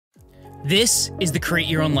This is the Create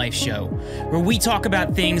Your Own Life show, where we talk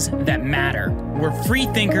about things that matter. We're free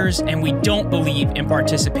thinkers and we don't believe in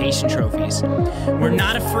participation trophies. We're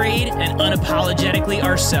not afraid and unapologetically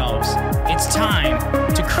ourselves. It's time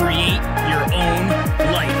to create your own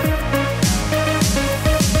life.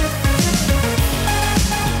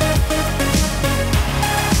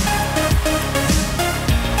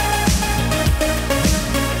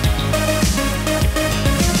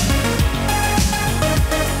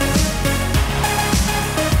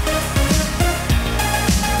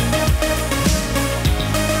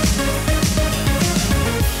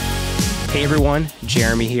 Hey everyone,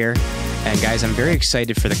 Jeremy here. And guys, I'm very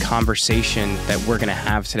excited for the conversation that we're going to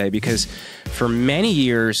have today because for many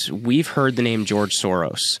years, we've heard the name George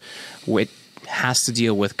Soros. It has to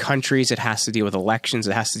deal with countries, it has to deal with elections,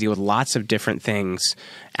 it has to deal with lots of different things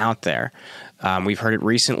out there. We've heard it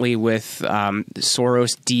recently with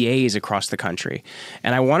Soros DAs across the country.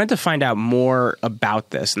 And I wanted to find out more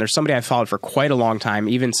about this. And there's somebody I've followed for quite a long time,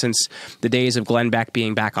 even since the days of Glenn Beck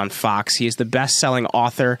being back on Fox. He is the best-selling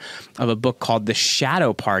author of a book called The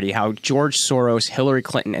Shadow Party, How George Soros, Hillary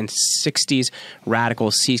Clinton, and 60s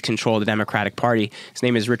radicals seized control of the Democratic Party. His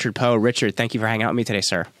name is Richard Poe. Richard, thank you for hanging out with me today,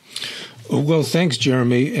 sir. Well, thanks,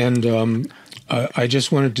 Jeremy. And I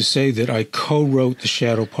just wanted to say that I co-wrote The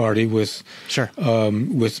Shadow Party with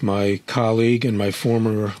my colleague and my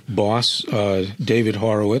former boss, David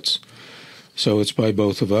Horowitz. So it's by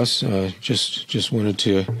both of us. Just wanted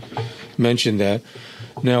to mention that.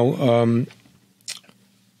 Now,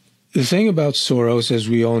 the thing about Soros, as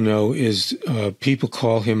we all know, is people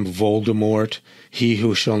call him Voldemort, he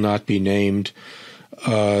who shall not be named.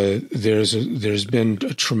 There's been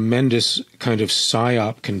a tremendous kind of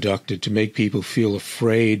psyop conducted to make people feel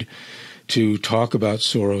afraid to talk about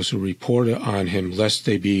Soros or report on him, lest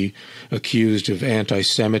they be accused of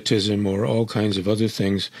anti-Semitism or all kinds of other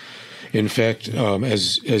things. In fact,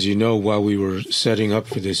 as you know, while we were setting up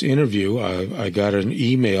for this interview, I got an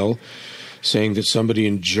email saying that somebody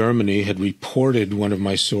in Germany had reported one of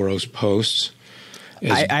my Soros posts.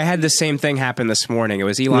 I had the same thing happen this morning. It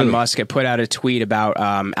was Elon Musk had put out a tweet about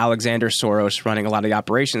Alexander Soros running a lot of the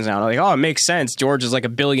operations now. And I'm like, oh, it makes sense. George is like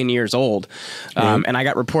 1 billion years old. And I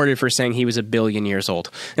got reported for saying he was 1 billion years old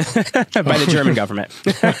by the German government.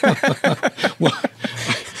 Well,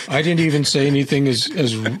 I didn't even say anything as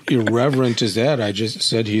irreverent as that. I just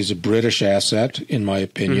said he's a British asset, in my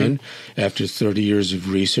opinion. After 30 years of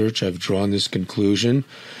research, I've drawn this conclusion.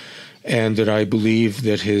 And that I believe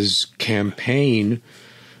that his campaign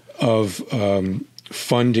of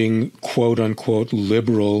funding quote-unquote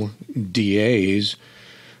liberal DAs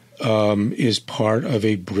is part of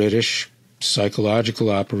a British psychological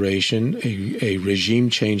operation, a regime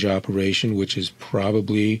change operation, which is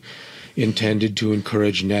probably intended to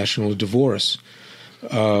encourage national divorce.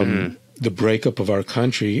 The breakup of our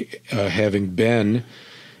country having been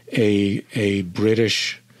a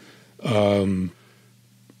British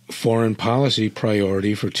foreign policy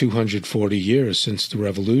priority for 240 years since the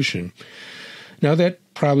revolution. Now that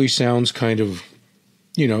probably sounds kind of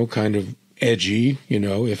edgy,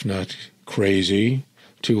 if not crazy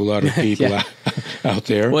to a lot of people out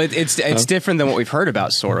there. Well, it's different than what we've heard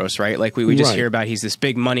about Soros, right? Like we just hear about he's this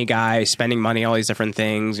big money guy spending money, all these different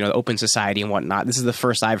things, the open society and whatnot. This is the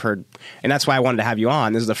first I've heard, and that's why I wanted to have you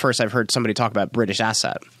on. This is the first I've heard somebody talk about British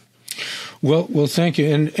asset. Well, thank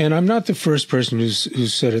you. And I'm not the first person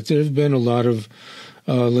who's said it. There have been a lot of,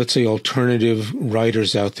 let's say, alternative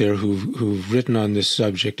writers out there who've written on this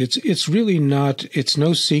subject. It's really not. It's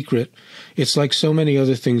no secret. It's like so many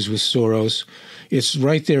other things with Soros. It's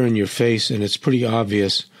right there in your face, and it's pretty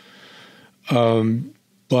obvious.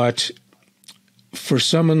 But for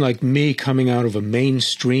someone like me, coming out of a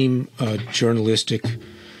mainstream journalistic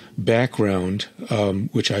background,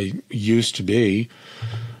 which I used to be.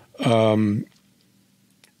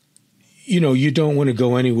 You don't want to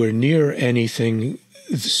go anywhere near anything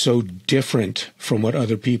so different from what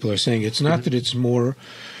other people are saying. It's not that it's more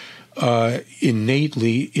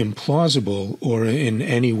innately implausible or in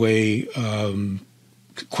any way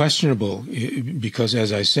questionable, because,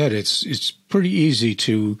 as I said, it's pretty easy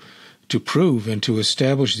to prove and to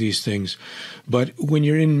establish these things. But when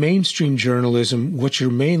you're in mainstream journalism, what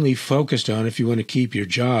you're mainly focused on, if you want to keep your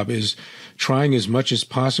job, is trying as much as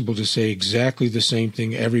possible to say exactly the same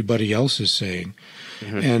thing everybody else is saying.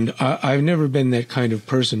 And I've never been that kind of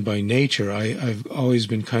person by nature. I've always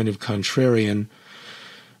been kind of contrarian.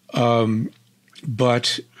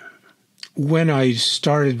 But when I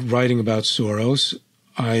started writing about Soros,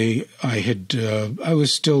 I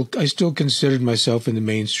still considered myself in the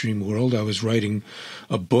mainstream world. I was writing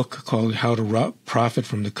a book called How to Profit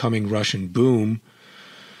from the Coming Russian Boom.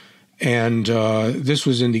 And this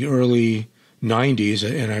was in the early 90s,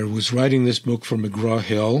 and I was writing this book for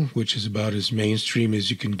McGraw-Hill, which is about as mainstream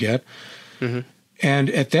as you can get. Mm-hmm. And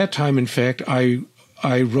at that time, in fact, I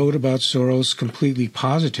wrote about Soros completely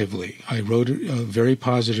positively. I wrote very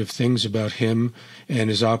positive things about him and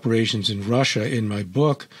his operations in Russia in my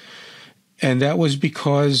book. And that was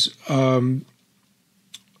because while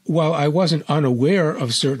I wasn't unaware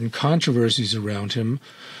of certain controversies around him,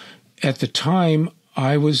 at the time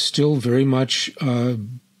I was still very much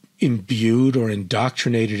imbued or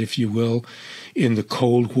indoctrinated, if you will, in the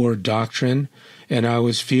Cold War doctrine. And I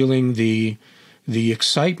was feeling the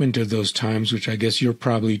excitement of those times, which I guess you're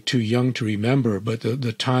probably too young to remember, but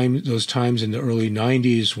those times in the early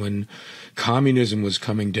 90s when communism was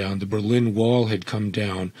coming down, the Berlin Wall had come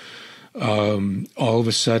down, all of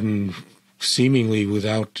a sudden, seemingly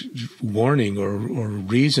without warning or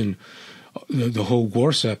reason, the whole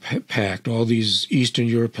Warsaw Pact, all these Eastern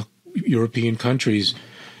European countries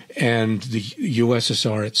and the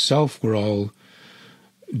USSR itself were all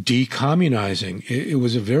decommunizing. It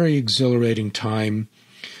was a very exhilarating time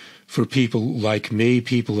for people like me,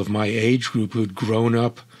 people of my age group who'd grown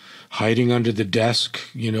up hiding under the desk,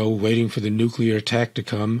 waiting for the nuclear attack to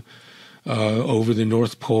come over the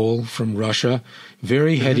North Pole from Russia.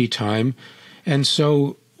 Very heady time. And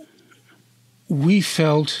so we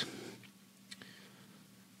felt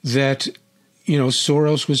that,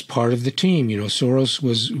 Soros was part of the team. Soros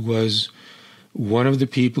was one of the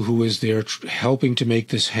people who was there helping to make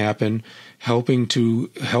this happen, helping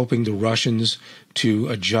the Russians to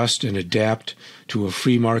adjust and adapt to a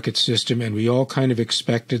free market system. And we all kind of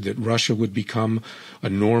expected that Russia would become a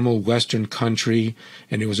normal Western country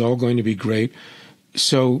and it was all going to be great.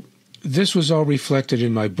 So this was all reflected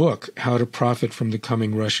in my book, How to Profit from the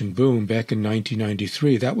Coming Russian Boom, back in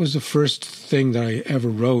 1993. That was the first thing that I ever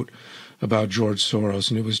wrote about George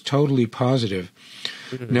Soros, and it was totally positive.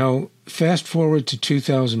 Mm-hmm. Now, fast forward to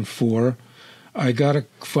 2004, I got a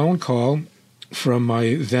phone call from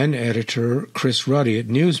my then editor, Chris Ruddy at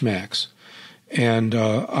Newsmax, and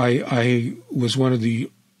I was one of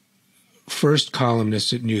the first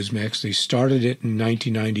columnists at Newsmax. They started it in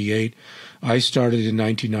 1998. I started in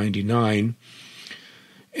 1999,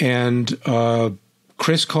 and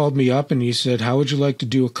Chris called me up and he said, "How would you like to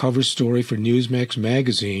do a cover story for Newsmax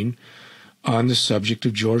magazine on the subject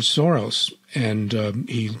of George Soros?" And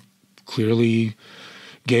he clearly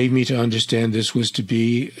gave me to understand this was to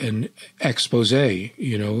be an expose,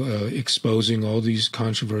 exposing all these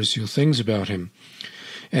controversial things about him.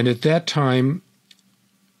 And at that time,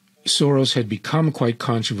 Soros had become quite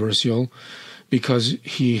controversial because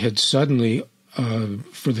he had suddenly,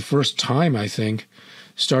 for the first time, I think,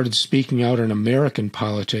 started speaking out on American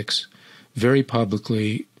politics very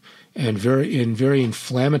publicly and in very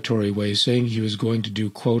inflammatory ways, saying he was going to do,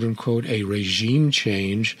 quote unquote, a regime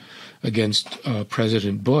change against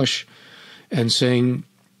President Bush, and saying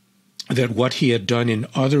that what he had done in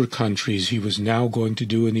other countries, he was now going to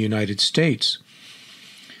do in the United States.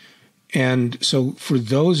 And so for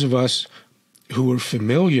those of us who were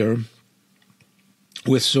familiar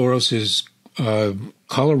with Soros's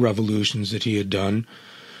color revolutions that he had done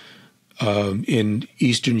in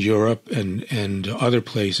Eastern Europe and other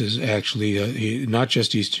places, actually, not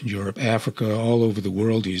just Eastern Europe, Africa, all over the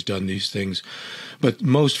world he's done these things. But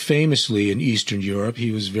most famously in Eastern Europe,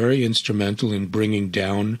 he was very instrumental in bringing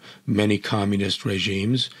down many communist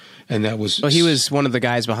regimes. And that was... Well, he was one of the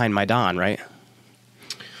guys behind Maidan, right?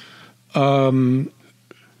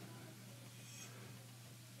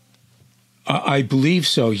 I believe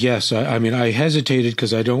so. Yes. I mean, I hesitated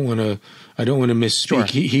because I don't want to misspeak. Sure.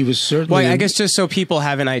 He was certainly. Well, I guess just so people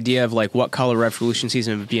have an idea of like what color revolutions he's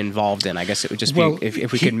going to be involved in. I guess it would just be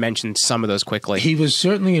if we could mention some of those quickly. He was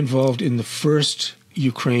certainly involved in the first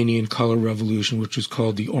Ukrainian color revolution, which was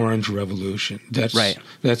called the Orange Revolution. That's right.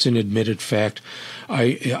 That's an admitted fact.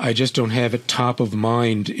 I just don't have it top of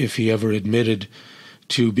mind if he ever admitted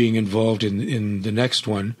to being involved in the next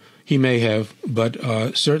one. He may have, but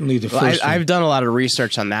certainly the first. I've done a lot of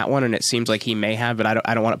research on that one, and it seems like he may have, but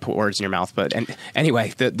I don't want to put words in your mouth. But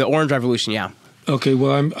anyway, the Orange Revolution, yeah. Okay,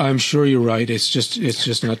 well, I'm sure you're right. It's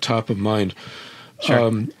just not top of mind.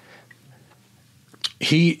 Sure.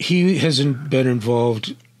 He hasn't been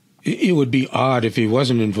involved. It would be odd if he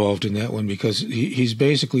wasn't involved in that one, because he's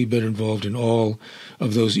basically been involved in all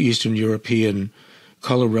of those Eastern European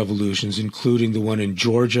color revolutions, including the one in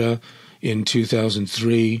Georgia in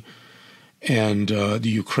 2003, and the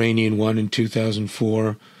Ukrainian one in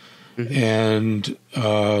 2004, and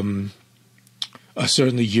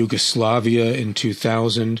certainly Yugoslavia in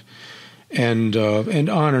 2000, and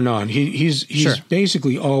on and on. He's sure.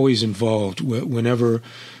 basically always involved whenever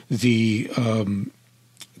the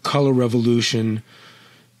color revolution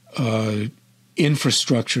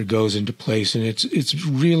infrastructure goes into place, and it's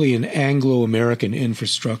really an Anglo-American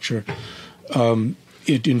infrastructure.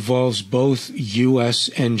 It involves both U.S.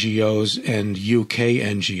 NGOs and UK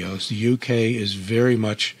NGOs. The UK is very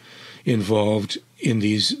much involved in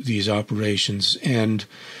these operations, and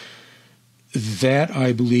that,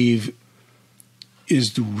 I believe,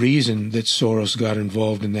 is the reason that Soros got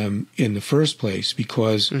involved in them in the first place,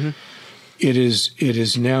 because it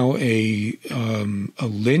is now a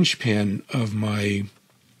linchpin of my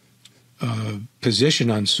position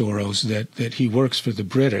on Soros that he works for the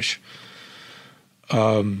British.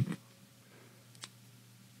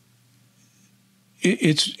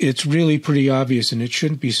 It's really pretty obvious, and it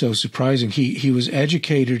shouldn't be so surprising. He was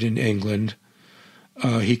educated in England.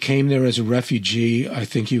 He came there as a refugee. I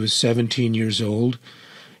think he was 17 years old.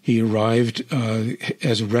 He arrived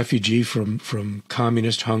as a refugee from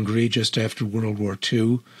communist Hungary just after World War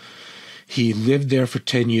II. He lived there for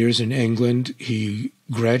 10 years in England. He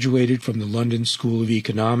graduated from the London School of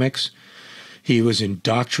Economics. He was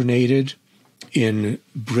indoctrinated in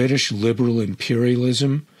British liberal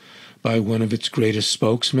imperialism by one of its greatest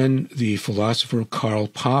spokesmen, the philosopher Karl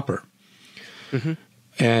Popper.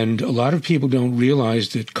 And a lot of people don't realize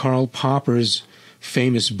that Karl Popper's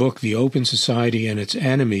famous book, The Open Society and Its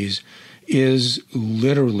Enemies, is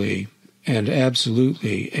literally and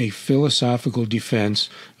absolutely a philosophical defense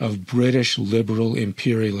of British liberal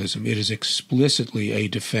imperialism. It is explicitly a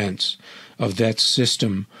defense of that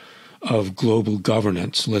system of global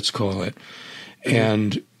governance, let's call it.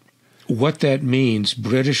 And what that means,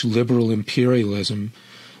 British liberal imperialism,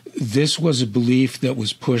 this was a belief that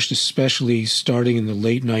was pushed, especially starting in the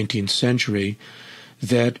late 19th century,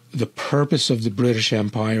 that the purpose of the British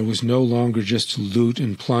Empire was no longer just to loot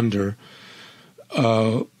and plunder.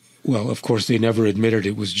 Well, of course, they never admitted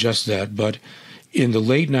it was just that, but in the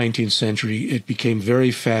late 19th century, it became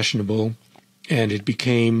very fashionable, and it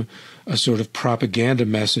became a sort of propaganda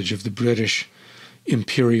message of the British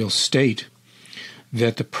imperial state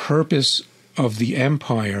that the purpose of the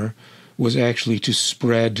empire was actually to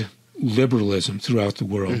spread liberalism throughout the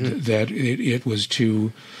world, that it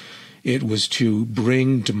was to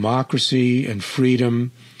bring democracy and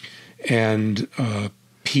freedom and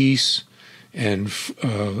peace and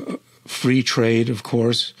free trade, of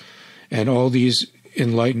course, and all these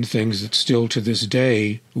enlightened things that still to this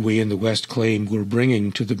day we in the West claim we're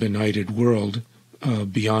bringing to the benighted world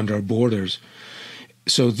beyond our borders.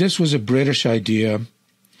 So this was a British idea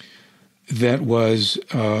that was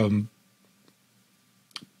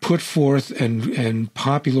put forth and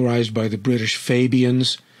popularized by the British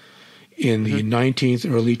Fabians in the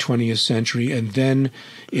 19th, early 20th century, and then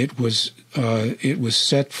it was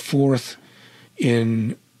set forth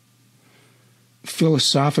in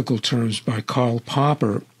philosophical terms by Karl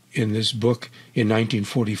Popper in this book in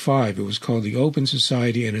 1945. It was called The Open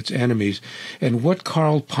Society and Its Enemies. And what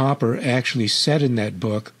Karl Popper actually said in that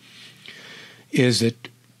book is that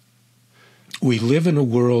we live in a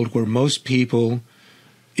world where most people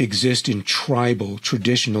exist in tribal,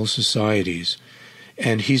 traditional societies.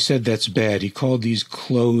 And he said that's bad. He called these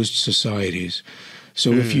closed societies.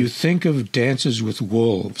 So if you think of Dances with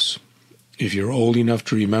Wolves, if you're old enough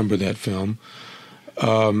to remember that film,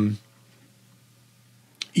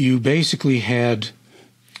 you basically had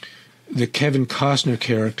the Kevin Costner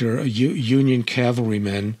character, a Union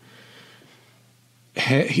cavalryman,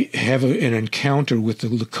 have an encounter with the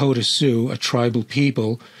Lakota Sioux, a tribal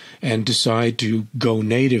people, and decide to go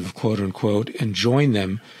native, quote unquote, and join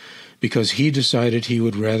them because he decided he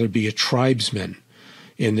would rather be a tribesman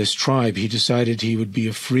in this tribe. He decided he would be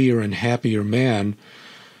a freer and happier man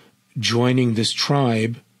joining this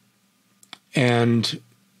tribe and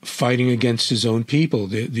fighting against his own people,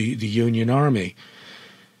 the Union Army.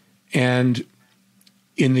 And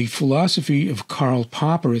in the philosophy of Karl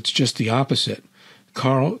Popper, it's just the opposite.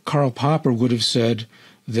 Karl Popper would have said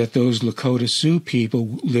that those Lakota Sioux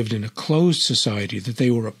people lived in a closed society, that they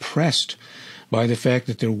were oppressed by the fact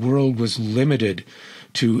that their world was limited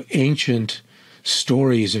to ancient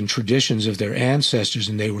stories and traditions of their ancestors,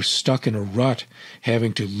 and they were stuck in a rut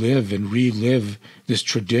having to live and relive this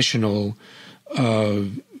traditional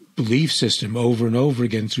belief system over and over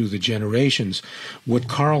again through the generations. What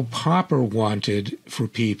Karl Popper wanted for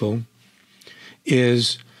people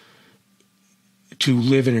is to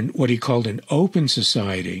live in what he called an open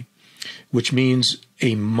society, which means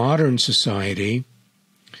a modern society,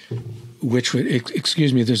 which would,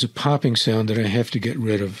 excuse me, there's a popping sound that I have to get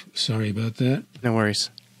rid of. Sorry about that. No worries.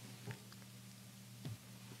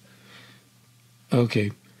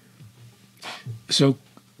 Okay. So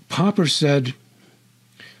Popper said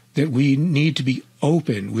that we need to be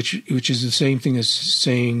open, which is the same thing as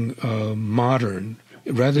saying modern.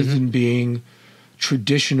 Rather than being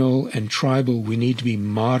traditional and tribal, we need to be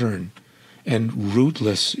modern and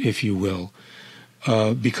rootless, if you will,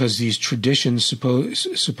 because these traditions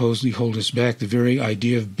supposedly hold us back. The very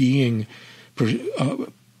idea of being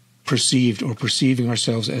perceived or perceiving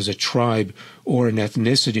ourselves as a tribe or an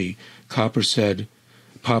ethnicity, Popper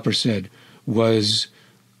said, was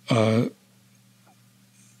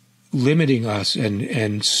limiting us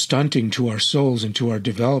and stunting to our souls and to our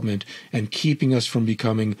development and keeping us from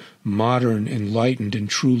becoming modern, enlightened, and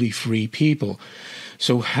truly free people.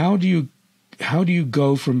 So how do you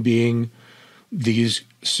go from being these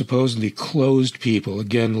supposedly closed people?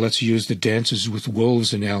 Again, let's use the Dances with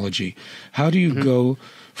Wolves analogy. How do you go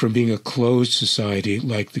from being a closed society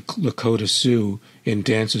like the Lakota Sioux in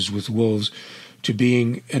Dances with Wolves to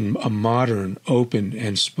being a modern, open,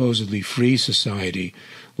 and supposedly free society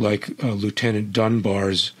like Lieutenant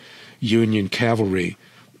Dunbar's Union Cavalry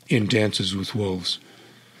in Dances with Wolves?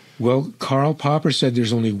 Well, Karl Popper said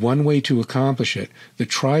there's only one way to accomplish it. The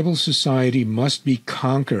tribal society must be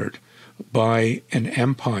conquered by an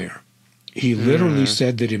empire. He literally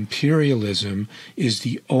said that imperialism is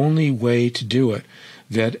the only way to do it,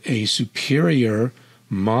 that a superior,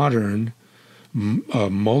 modern,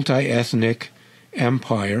 multi-ethnic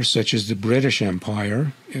empire, such as the British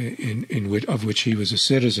Empire, of which he was a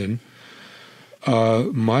citizen,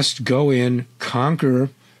 must go in, conquer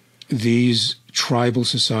these tribal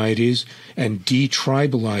societies, and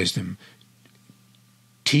detribalize them.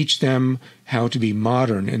 Teach them how to be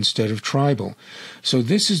modern instead of tribal. So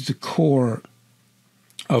this is the core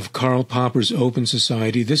of Karl Popper's open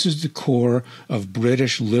society. This is the core of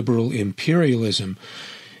British liberal imperialism,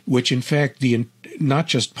 which in fact not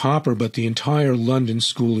just Popper, but the entire London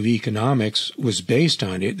School of Economics was based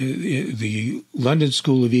on it. The London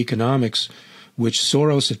School of Economics, which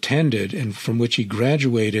Soros attended and from which he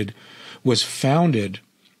graduated, was founded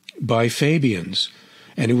by Fabians,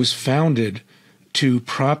 and it was founded to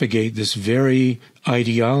propagate this very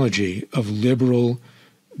ideology of liberal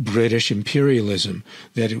British imperialism,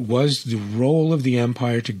 that it was the role of the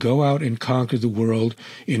empire to go out and conquer the world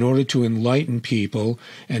in order to enlighten people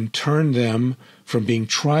and turn them from being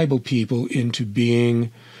tribal people into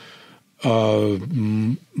being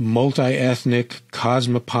multi-ethnic,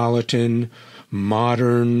 cosmopolitan,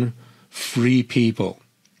 modern, free people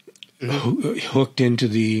hooked into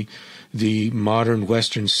the modern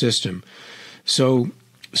Western system. So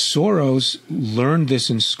Soros learned this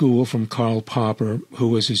in school from Karl Popper, who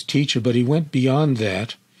was his teacher, but he went beyond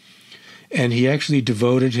that, and he actually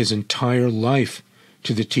devoted his entire life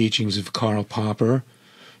to the teachings of Karl Popper.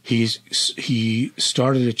 He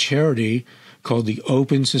started a charity called the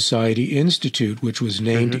Open Society Institute, which was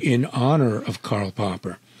named in honor of Karl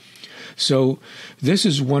Popper. So this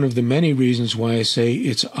is one of the many reasons why I say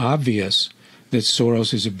it's obvious that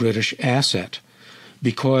Soros is a British asset,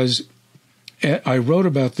 because I wrote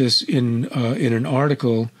about this in an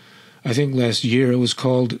article, I think last year. It was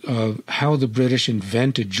called How the British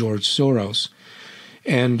Invented George Soros.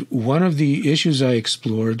 And one of the issues I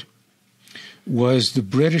explored was the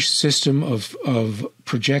British system of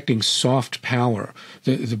projecting soft power.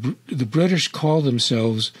 The British call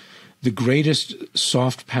themselves the greatest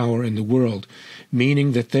soft power in the world,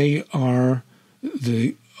 meaning that they are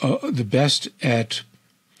the best at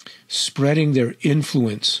spreading their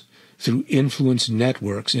influence through influence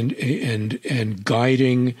networks and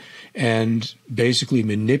guiding and basically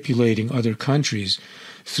manipulating other countries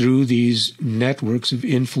through these networks of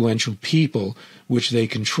influential people which they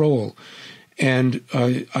control. And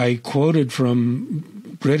I quoted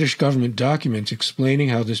from British government documents explaining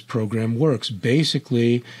how this program works.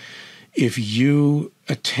 Basically, if you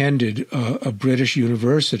attended a British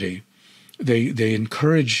university, they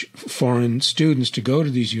encourage foreign students to go to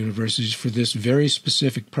these universities for this very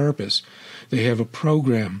specific purpose. They have a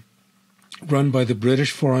program run by the British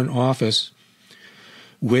Foreign Office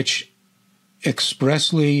which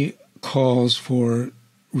expressly calls for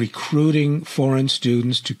recruiting foreign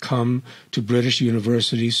students to come to British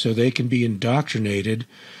universities so they can be indoctrinated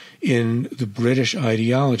in the British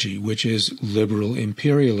ideology, which is liberal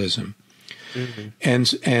imperialism.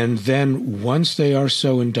 And then once they are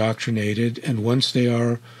so indoctrinated and once they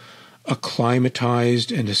are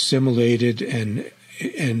acclimatized and assimilated and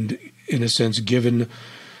in a sense given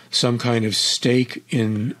some kind of stake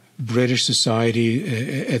in British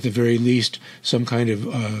society, at the very least some kind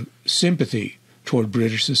of sympathy toward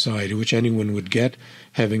British society, which anyone would get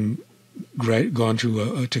having gone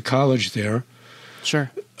to college there.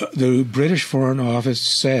 Sure. The British Foreign Office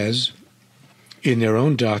says in their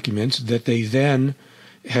own documents that they then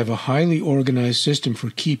have a highly organized system for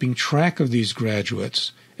keeping track of these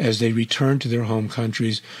graduates as they return to their home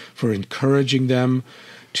countries, for encouraging them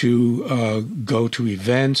to go to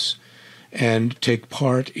events and take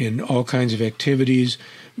part in all kinds of activities,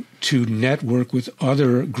 to network with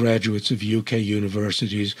other graduates of UK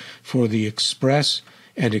universities for the express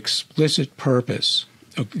and explicit purpose,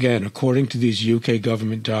 again, according to these UK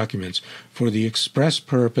government documents, for the express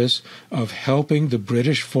purpose of helping the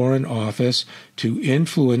British Foreign Office to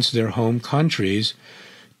influence their home countries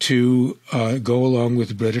to go along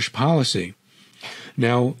with British policy.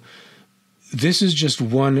 Now, this is just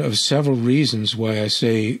one of several reasons why I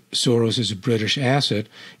say Soros is a British asset.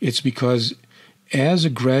 It's because as a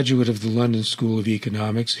graduate of the London School of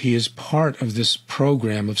Economics, he is part of this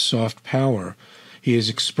program of soft power. He is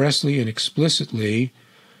expressly and explicitly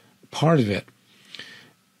part of it.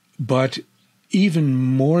 But even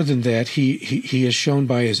more than that, he has shown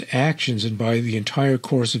by his actions and by the entire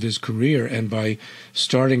course of his career, and by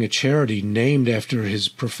starting a charity named after his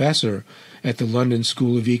professor at the London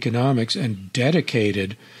School of Economics and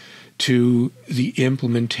dedicated to the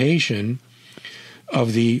implementation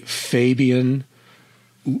of the Fabian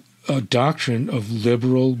doctrine of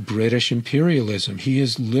liberal British imperialism. He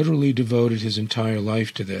has literally devoted his entire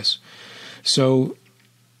life to this. So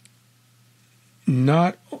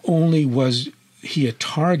not only was he a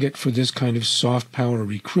target for this kind of soft power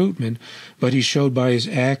recruitment, but he showed by his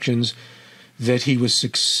actions that he was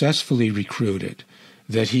successfully recruited,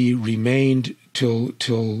 that he remained till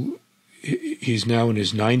he's now in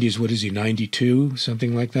his 90s. What is he, 92,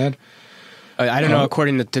 something like that? I don't know.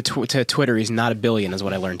 According to Twitter, he's not a billion, is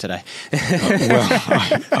what I learned today.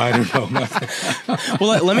 I don't know.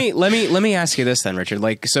 Well, let me ask you this then, Richard.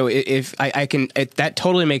 Like, so if I can, that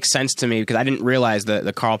totally makes sense to me, because I didn't realize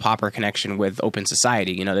the Karl Popper connection with Open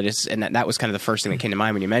Society. You know, that was kind of the first thing that came to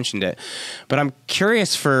mind when you mentioned it. But I'm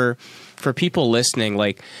curious for people listening,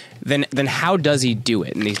 like, then how does he do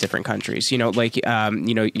it in these different countries? You know, like, I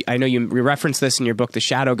know you referenced this in your book, The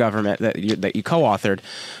Shadow Government, that you co-authored,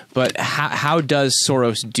 but how does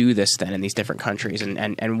Soros do this then in these different countries,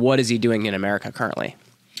 and what is he doing in America currently?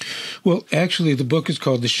 Well, actually, the book is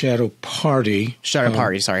called The Shadow Party. Shadow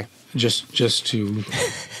Party, sorry. Just to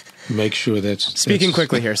make sure that's... Speaking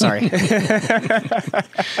quickly here, sorry.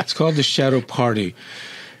 It's called The Shadow Party.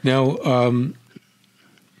 Now,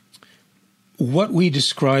 what we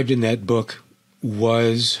described in that book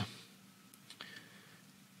was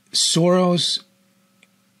Soros,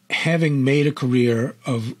 having made a career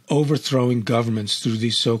of overthrowing governments through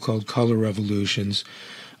these so-called color revolutions,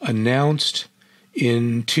 announced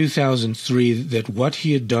in 2003 that what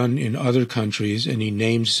he had done in other countries, and he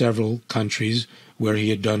named several countries where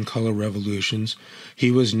he had done color revolutions,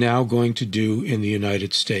 he was now going to do in the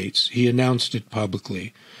United States. He announced it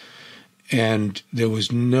publicly. And there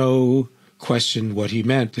was no question what he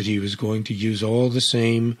meant, that he was going to use all the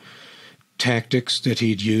same tactics that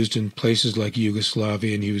he'd used in places like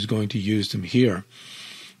Yugoslavia, and he was going to use them here.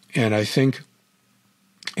 And I think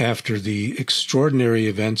after the extraordinary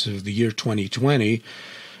events of the year 2020,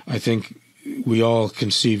 I think we all can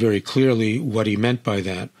see very clearly what he meant by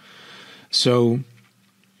that. So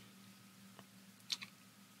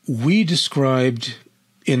we described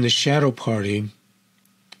in The Shadow Party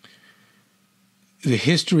the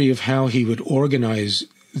history of how he would organize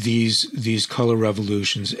these color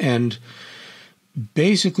revolutions, and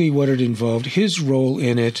basically what it involved. His role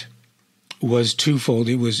in it was twofold.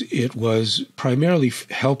 It was primarily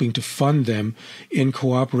helping to fund them in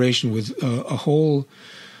cooperation with a whole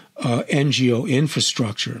NGO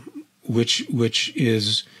infrastructure, which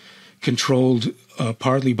is controlled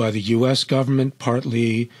partly by the U.S. government,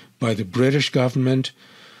 partly by the British government.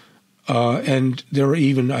 And there are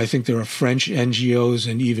even, I think there are French NGOs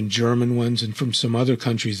and even German ones and from some other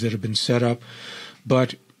countries that have been set up.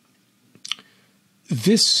 But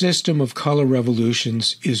this system of color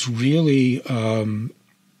revolutions is really,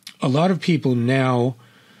 a lot of people now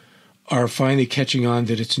are finally catching on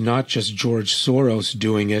that it's not just George Soros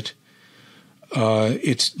doing it.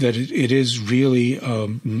 It's that it is really,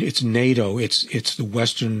 it's NATO, it's the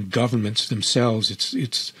Western governments themselves,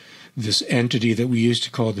 it's this entity that we used to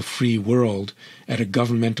call the free world at a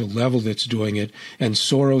governmental level that's doing it, and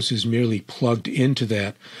Soros is merely plugged into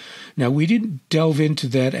that. Now, we didn't delve into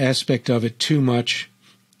that aspect of it too much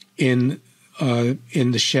in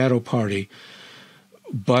The Shadow Party,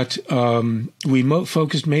 but we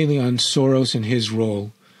focused mainly on Soros and his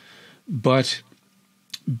role. But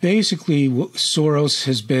basically, Soros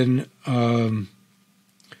has been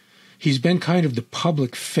he's been kind of the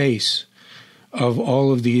public face of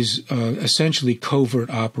all of these essentially covert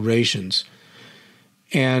operations.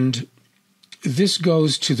 And this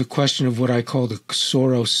goes to the question of what I call the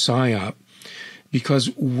Soros psyop, because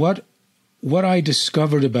what I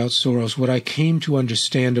discovered about Soros, what I came to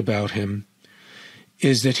understand about him,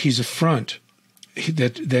 is that he's a front,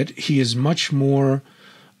 that he is much more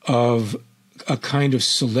of a kind of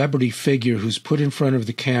celebrity figure who's put in front of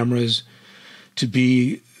the cameras to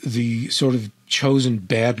be the sort of chosen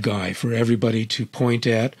bad guy for everybody to point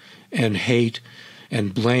at and hate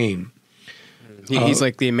and blame. He's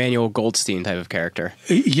like the Emmanuel Goldstein type of character.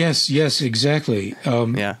 Yes, exactly.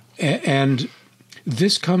 Yeah. And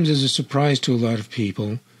this comes as a surprise to a lot of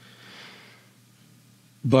people,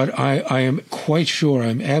 but I am quite sure,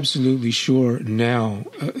 I'm absolutely sure now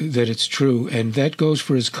that it's true, and that goes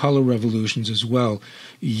for his color revolutions as well.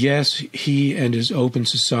 Yes, he and his Open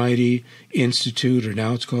Society Institute, or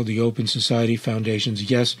now it's called the Open Society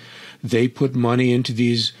Foundations, yes, they put money into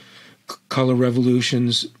these color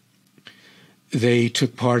revolutions. They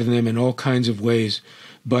took part in them in all kinds of ways.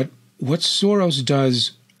 But what Soros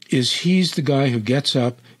does is he's the guy who gets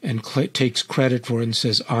up and takes credit for it and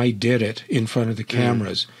says, I did it, in front of the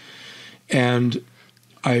cameras. And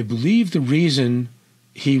I believe the reason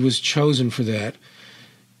he was chosen for that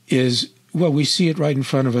is, well, we see it right in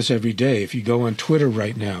front of us every day. If you go on Twitter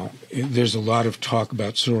right now, there's a lot of talk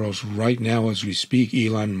about Soros right now as we speak.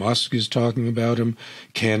 Elon Musk is talking about him.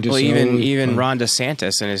 Candace, even Ron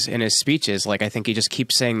DeSantis in his speeches, like I think he just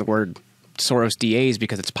keeps saying the word Soros DAs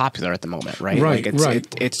because it's popular at the moment, right? Right,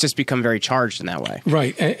 It's just become very charged in that way.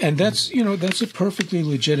 Right, and that's that's a perfectly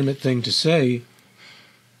legitimate thing to say.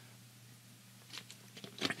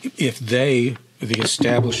 If they, the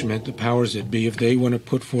establishment, the powers that be, if they want to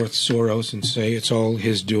put forth Soros and say it's all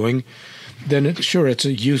his doing, then it's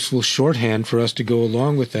a useful shorthand for us to go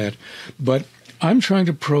along with that. But I'm trying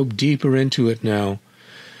to probe deeper into it now,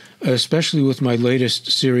 especially with my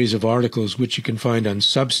latest series of articles, which you can find on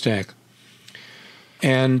Substack.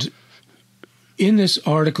 And in this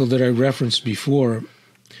article that I referenced before,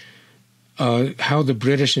 how the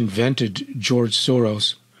British invented George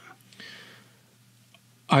Soros,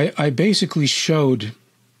 I basically showed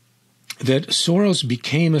that Soros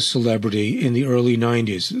became a celebrity in the early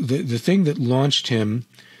 90s. The thing that launched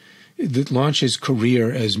his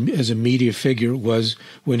career as a media figure was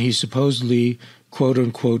when he supposedly, quote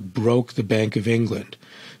unquote, broke the Bank of England.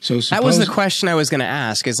 So that was the question I was going to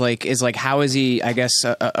ask. Is like how is he, I guess,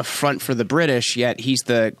 a front for the British, yet he's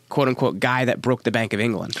the quote unquote guy that broke the Bank of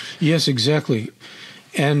England? Yes, exactly.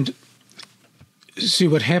 And see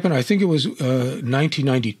what happened. I think it was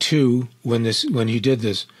 1992 when he did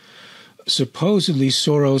this. Supposedly,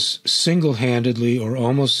 Soros single-handedly or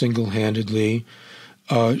almost single-handedly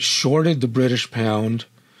shorted the British pound,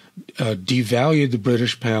 devalued the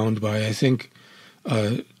British pound by I think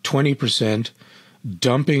 20%.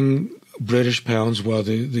 Dumping British pounds while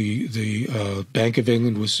the Bank of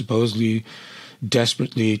England was supposedly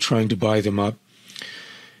desperately trying to buy them up.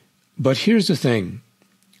 But here's the thing.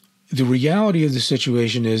 The reality of the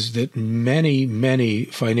situation is that many, many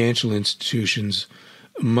financial institutions,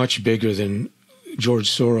 much bigger than George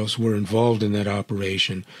Soros, were involved in that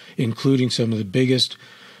operation, including some of the biggest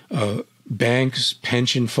banks,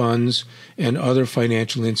 pension funds, and other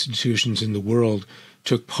financial institutions in the world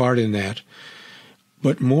took part in that.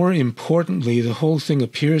 But more importantly, the whole thing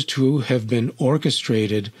appears to have been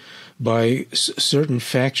orchestrated by certain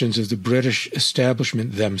factions of the British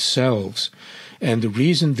establishment themselves. And the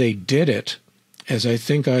reason they did it, as I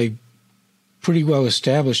think I pretty well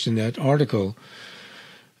established in that article,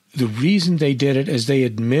 the reason they did it, as they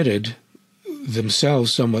admitted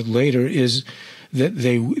themselves somewhat later, is that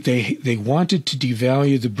they wanted to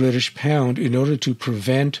devalue the British pound in order to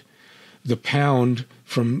prevent the pound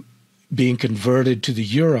from being converted to the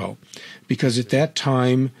euro, because at that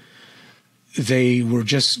time they were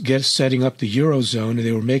just setting up the eurozone and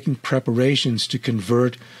they were making preparations to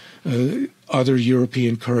convert other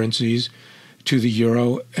European currencies to the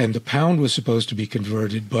euro, and the pound was supposed to be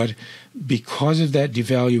converted, but because of that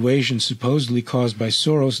devaluation supposedly caused by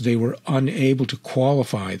Soros, they were unable to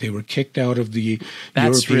qualify. They were kicked out of the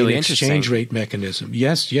European exchange rate mechanism.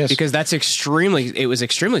 Yes. Because it was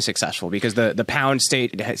extremely successful because the pound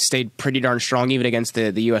stayed pretty darn strong even against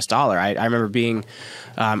the US dollar. I remember being,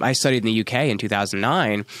 I studied in the UK in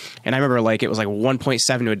 2009, and I remember it was like 1.7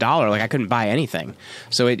 to $1. Like I couldn't buy anything.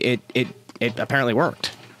 So it apparently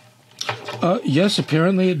worked. Yes,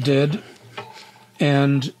 apparently it did.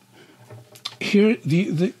 And here's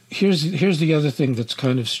the other thing that's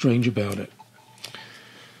kind of strange about it.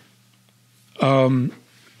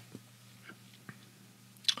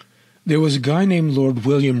 There was a guy named Lord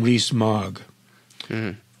William Rees-Mogg,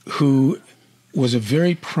 who was a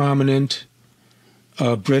very prominent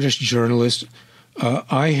a British journalist.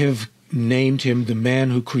 I have named him the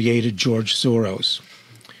man who created George Soros.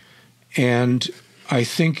 And I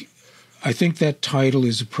think that title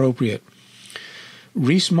is appropriate.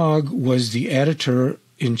 Rees-Mogg was the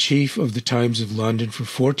editor-in-chief of the Times of London for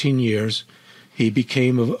 14 years. He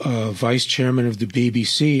became a vice chairman of the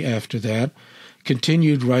BBC after that,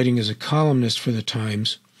 continued writing as a columnist for the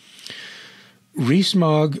Times.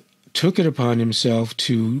 Rees-Mogg took it upon himself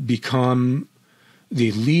to become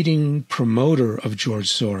the leading promoter of George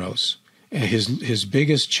Soros, his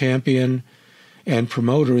biggest champion and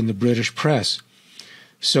promoter in the British press,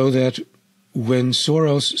 so that when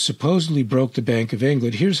Soros supposedly broke the Bank of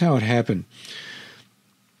England, here's how it happened.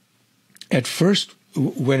 At first,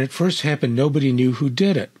 when it first happened, nobody knew who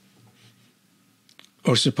did it,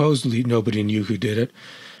 or supposedly nobody knew who did it,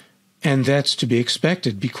 and that's to be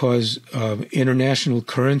expected because international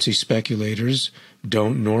currency speculators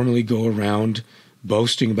don't normally go around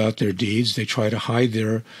boasting about their deeds. They try to hide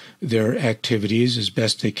their activities as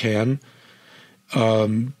best they can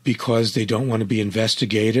because they don't want to be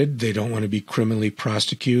investigated. They don't want to be criminally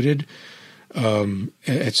prosecuted,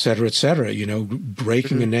 et cetera, et cetera. You know,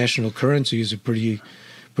 breaking a national currency is a pretty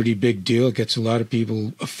big deal. It gets a lot of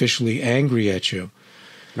people officially angry at you.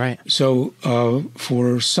 Right. So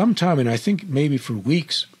for some time, and I think maybe for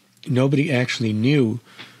weeks, nobody actually knew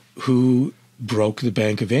who broke the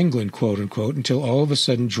Bank of England, quote unquote, until all of a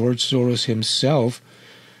sudden George Soros himself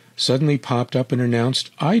suddenly popped up and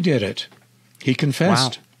announced, I did it. He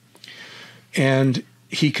confessed. Wow. And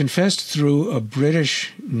he confessed through a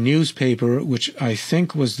British newspaper, which I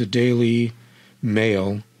think was the Daily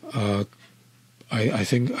Mail. I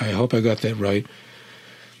hope I got that right.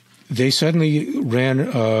 They suddenly ran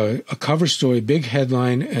a cover story, big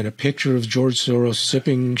headline, and a picture of George Soros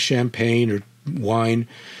sipping champagne or wine.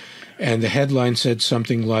 And the headline said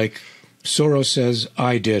something like, Soros says,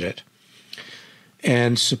 I did it.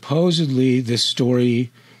 And supposedly this story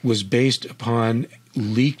was based upon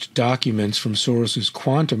leaked documents from Soros's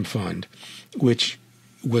quantum fund, which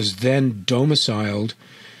was then domiciled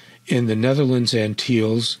in the Netherlands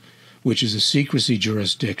Antilles, which is a secrecy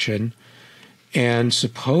jurisdiction. And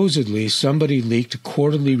supposedly somebody leaked a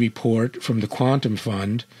quarterly report from the quantum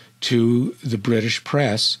fund to the British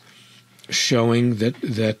press showing that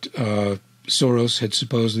Soros had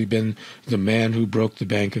supposedly been the man who broke the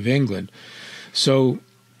Bank of England. So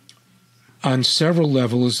on several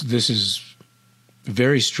levels, this is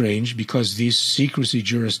very strange because these secrecy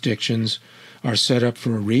jurisdictions are set up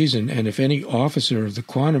for a reason. And if any officer of the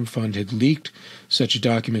quantum fund had leaked such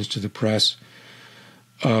documents to the press,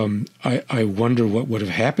 I wonder what would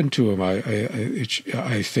have happened to him.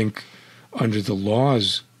 I think under the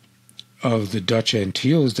laws of the Dutch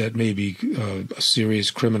Antilles, that may be a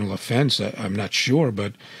serious criminal offense. I'm not sure,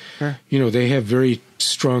 but sure. You know, they have very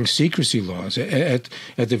strong secrecy laws. At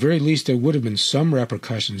the very least, there would have been some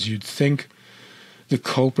repercussions. You'd think the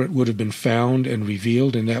culprit would have been found and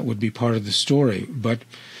revealed, and that would be part of the story. But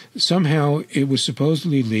somehow it was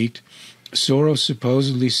supposedly leaked. Soros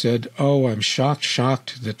supposedly said, "Oh, I'm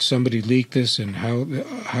shocked that somebody leaked this, and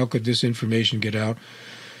how could this information get out?"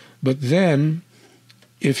 But then,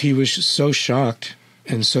 if he was so shocked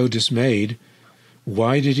and so dismayed,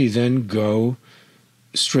 why did he then go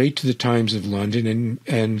straight to the Times of London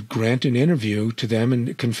and grant an interview to them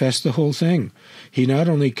and confess the whole thing? He not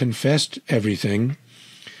only confessed everything,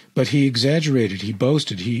 but he exaggerated, he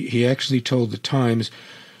boasted. He actually told the Times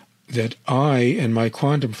that I and my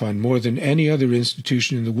quantum fund, more than any other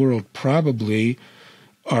institution in the world, probably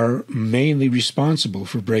are mainly responsible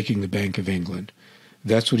for breaking the Bank of England.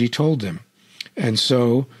 That's what he told them. And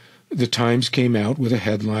so the Times came out with a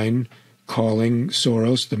headline calling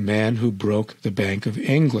Soros the man who broke the Bank of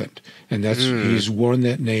England. And that's he's worn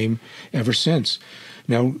that name ever since.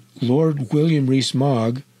 Now, Lord William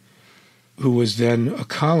Rees-Mogg, who was then a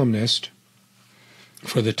columnist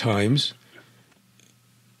for the Times,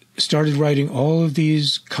 started writing all of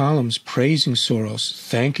these columns praising Soros,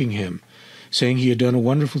 thanking him, saying he had done a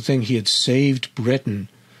wonderful thing. He had saved Britain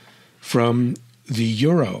from the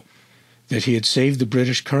euro, that he had saved the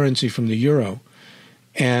British currency from the euro,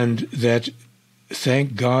 and that,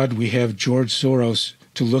 thank God, we have George Soros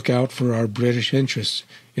to look out for our British interests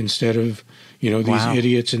instead of, these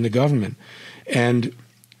idiots in the government. And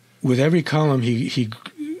with every column, he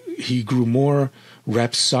grew more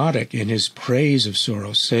rhapsodic in his praise of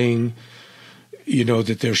Soros, saying,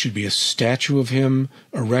 that there should be a statue of him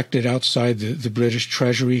erected outside the British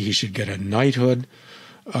Treasury. He should get a knighthood.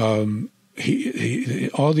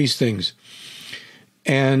 All these things.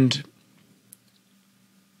 And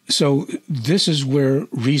so this is where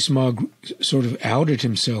Rees-Mogg sort of outed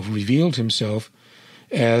himself, revealed himself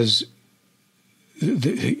as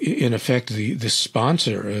in effect the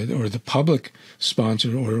sponsor or the public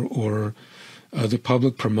sponsor or the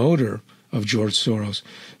public promoter of George Soros.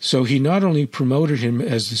 So he not only promoted him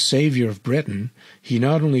as the savior of Britain, he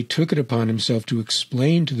not only took it upon himself to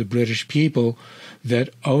explain to the British people that,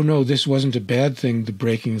 oh no, this wasn't a bad thing, the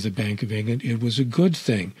breaking of the Bank of England, it was a good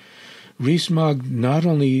thing. Rees-Mogg not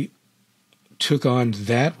only took on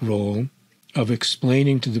that role of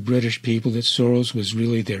explaining to the British people that Soros was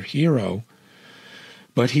really their hero,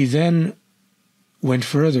 but he then went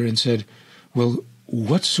further and said, well,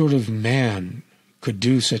 what sort of man could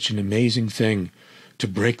do such an amazing thing to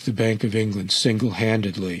break the Bank of England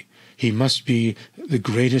single-handedly? He must be the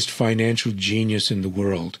greatest financial genius in the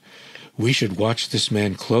world. We should watch this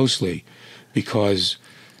man closely, because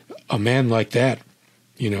a man like that,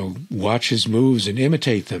 watch his moves and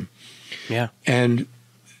imitate them. Yeah. And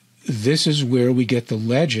this is where we get the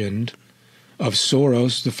legend of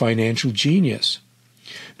Soros, the financial genius.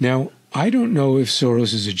 Now, I don't know if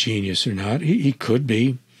Soros is a genius or not. He could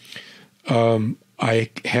be. I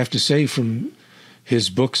have to say, from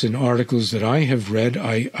his books and articles that I have read,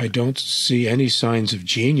 I don't see any signs of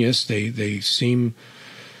genius. They seem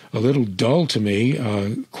a little dull to me,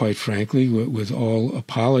 quite frankly, with all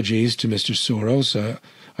apologies to Mr. Soros.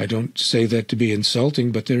 I don't say that to be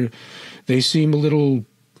insulting, but they seem a little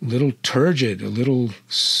turgid, a little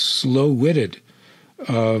slow-witted,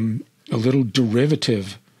 a little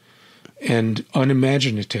derivative and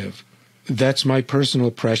unimaginative. That's my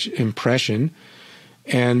personal impression.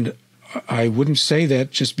 And I wouldn't say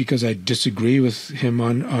that just because I disagree with him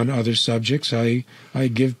on other subjects. I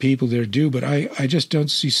give people their due, but I just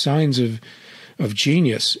don't see signs of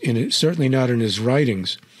genius in it, certainly not in his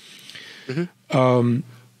writings. Mm-hmm.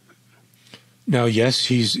 Now, yes,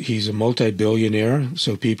 he's a multi-billionaire,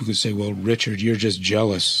 so people could say, well, Richard, you're just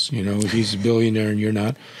jealous. He's a billionaire and you're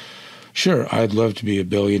not. Sure, I'd love to be a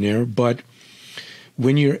billionaire, but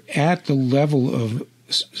when you're at the level of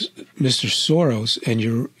Mr. Soros and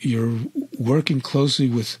you're working closely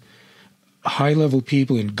with high-level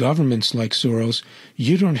people in governments like Soros,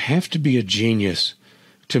 you don't have to be a genius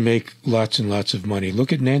to make lots and lots of money.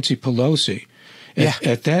 Look at Nancy Pelosi.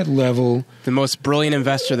 At that level, the most brilliant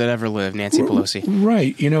investor that ever lived, Nancy Pelosi.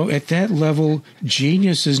 Right. At that level,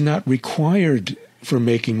 genius is not required for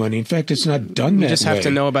making money. In fact, it's not done that way. You just have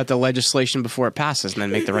to know about the legislation before it passes and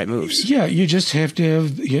then make the right moves. Yeah, you just have to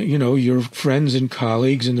have, your friends and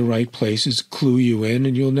colleagues in the right places clue you in,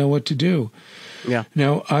 and you'll know what to do. Yeah.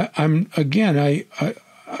 Now, I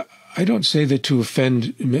don't say that to offend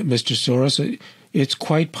Mr. Soros. It's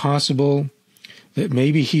quite possible that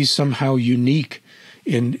maybe he's somehow unique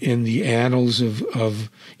in the annals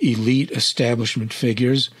of elite establishment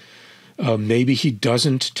figures. Maybe he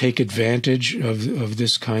doesn't take advantage of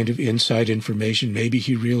this kind of inside information. Maybe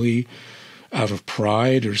he really, out of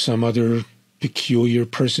pride or some other peculiar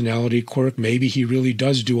personality quirk, maybe he really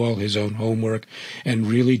does do all his own homework and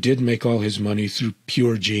really did make all his money through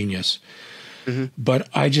pure genius. Mm-hmm. But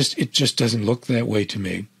it just doesn't look that way to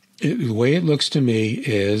me. The way it looks to me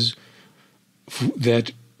is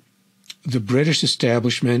that the British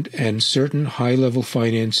establishment and certain high-level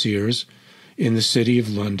financiers in the City of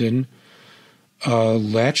London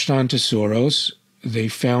latched onto Soros. They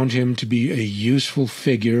found him to be a useful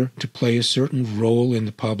figure to play a certain role in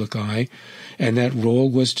the public eye, and that role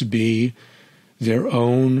was to be their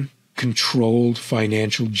own controlled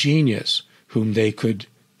financial genius, whom they could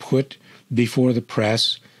put before the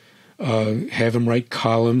press, have him write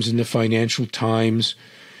columns in the Financial Times,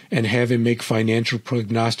 and have him make financial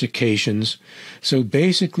prognostications. So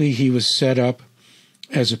basically he was set up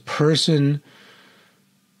as a person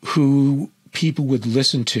who people would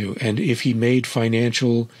listen to, and if he made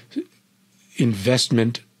financial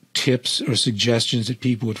investment tips or suggestions, that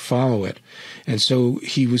people would follow it. And so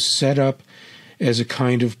he was set up as a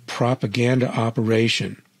kind of propaganda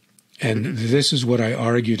operation. And this is what I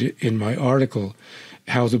argued in my article,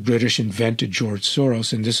 how the British invented George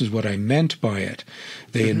Soros, and this is what I meant by it.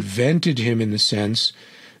 They invented him in the sense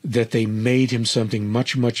that they made him something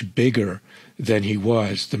much, much bigger than he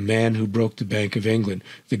was, the man who broke the Bank of England,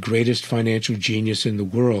 the greatest financial genius in the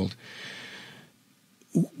world.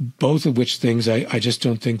 Both of which things I just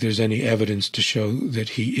don't think there's any evidence to show that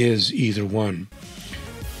he is either one.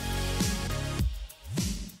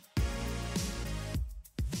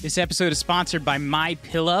 This episode is sponsored by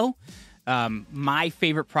MyPillow, my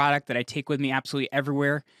favorite product that I take with me absolutely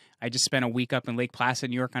everywhere. I just spent a week up in Lake Placid,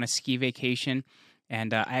 New York on a ski vacation,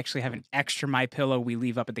 and I actually have an extra MyPillow we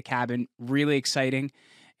leave up at the cabin. Really exciting,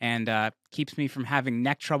 and keeps me from having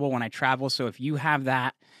neck trouble when I travel. So if you have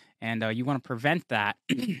that and you want to prevent that,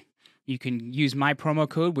 You can use my promo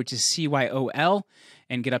code, which is CYOL,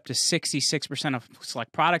 and get up to 66% off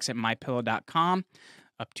select products at mypillow.com.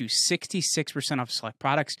 Up to 66% off select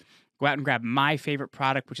products. Go out and grab my favorite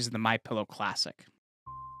product, which is the MyPillow Classic.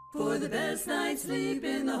 For the best night's sleep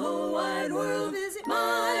in the whole wide world, visit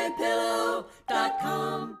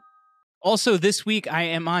mypillow.com. Also, this week I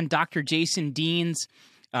am on Dr. Jason Dean's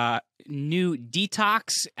new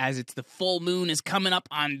detox, as it's the full moon is coming up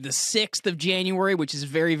on the 6th of January, which is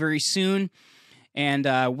very, very soon.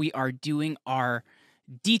 And we are doing our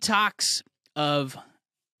detox of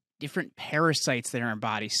different parasites that are in our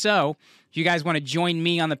body. So if you guys want to join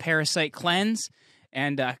me on the parasite cleanse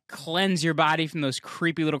and cleanse your body from those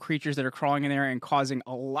creepy little creatures that are crawling in there and causing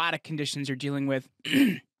a lot of conditions you're dealing with,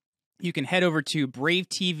 you can head over to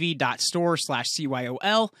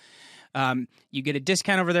bravetv.store/CYOL. You get a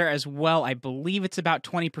discount over there as well. I believe it's about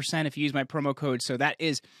 20% if you use my promo code. So that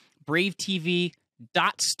is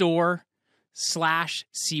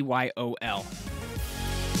bravetv.store/CYOL.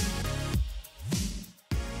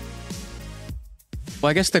 Well,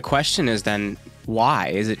 I guess the question is then, why?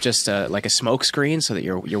 Is it just like a smoke screen so that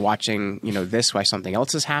you're watching, this while something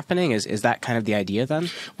else is happening? Is that kind of the idea then?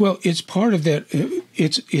 Well, it's part of that.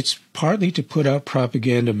 It's partly to put out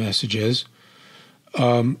propaganda messages.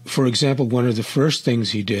 For example, one of the first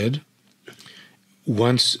things he did,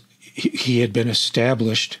 once he had been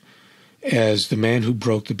established as the man who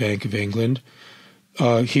broke the Bank of England,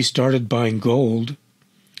 he started buying gold,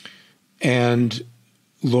 and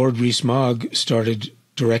Lord Rees-Mogg started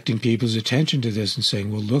directing people's attention to this and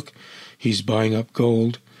saying, well, look, he's buying up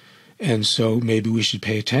gold, and so maybe we should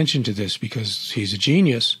pay attention to this because he's a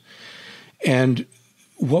genius. And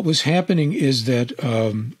what was happening is that,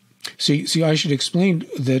 I should explain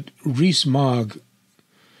that Rees-Mogg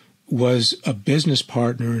was a business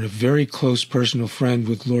partner and a very close personal friend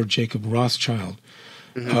with Lord Jacob Rothschild.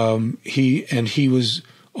 Mm-hmm. He was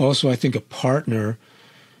also, I think, a partner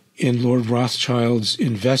in Lord Rothschild's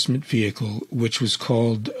investment vehicle, which was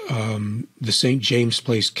called the St. James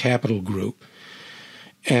Place Capital Group.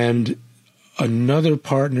 And another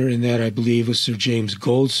partner in that, I believe, was Sir James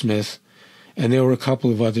Goldsmith, and there were a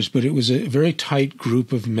couple of others, but it was a very tight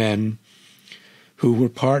group of men who were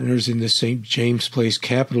partners in the St. James Place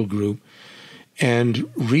Capital Group.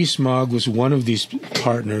 And Rees-Mogg was one of these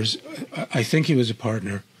partners. I think he was a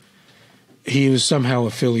partner. He was somehow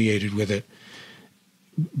affiliated with it.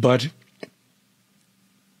 But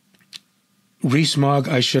Rees-Mogg,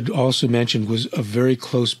 I should also mention, was a very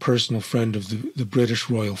close personal friend of the British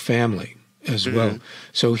royal family as well.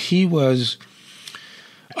 So he was,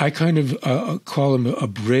 I kind of call him a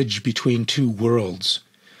bridge between two worlds.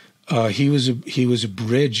 He was a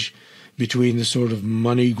bridge between the sort of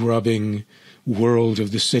money-grubbing world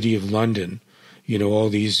of the City of London, all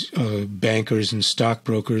these bankers and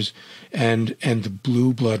stockbrokers, and the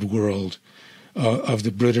blue blood world of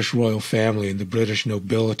the British royal family and the British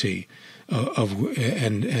nobility,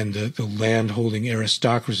 and the land-holding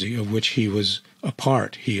aristocracy of which he was a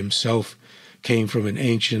part. He himself came from an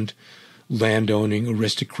ancient land-owning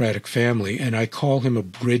aristocratic family, and I call him a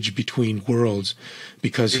bridge between worlds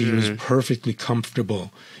because he was perfectly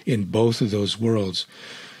comfortable in both of those worlds.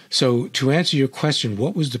 So to answer your question,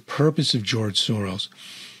 what was the purpose of George Soros?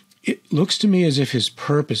 It looks to me as if his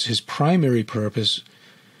primary purpose,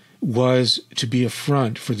 was to be a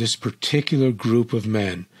front for this particular group of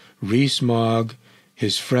men, Rees-Mogg,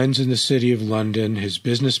 his friends in the City of London, his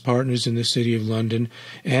business partners in the City of London,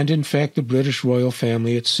 and in fact the British royal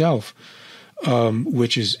family itself,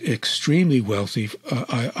 which is extremely wealthy.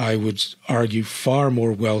 I would argue far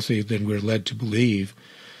more wealthy than we're led to believe.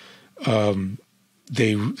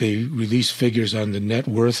 They release figures on the net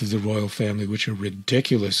worth of the royal family which are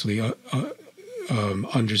ridiculously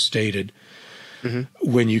understated.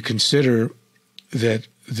 When you consider that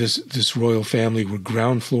this royal family were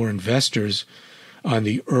ground floor investors on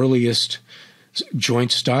the earliest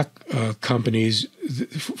joint stock companies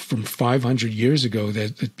from 500 years ago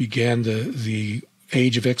that began the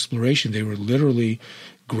age of exploration. They were literally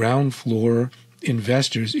ground floor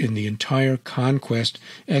investors in the entire conquest,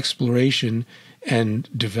 exploration, and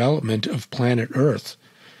development of planet Earth.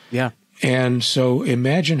 Yeah. And so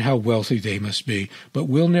imagine how wealthy they must be. But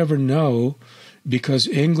we'll never know, because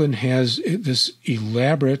England has this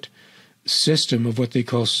elaborate system of what they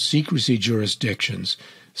call secrecy jurisdictions,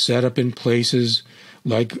 set up in places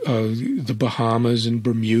like the Bahamas and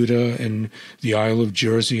Bermuda and the Isle of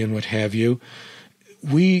Jersey and what have you.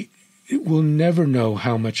 We will never know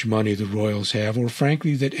how much money the royals have, or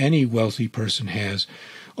frankly that any wealthy person has.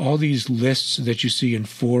 All these lists that you see in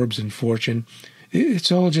Forbes and Fortune,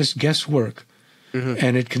 it's all just guesswork.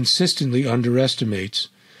 And it consistently underestimates,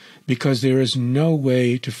 because there is no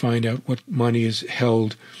way to find out what money is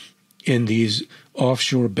held in these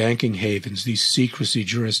offshore banking havens, these secrecy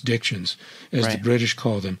jurisdictions, as the British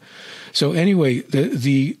call them. So anyway,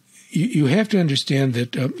 you have to understand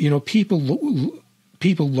that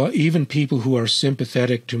even people who are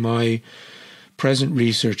sympathetic to my present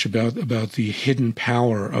research about the hidden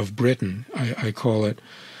power of Britain, I call it,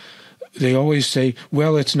 they always say,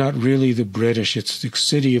 well, it's not really the British, it's the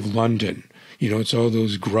City of London. It's all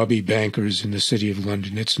those grubby bankers in the City of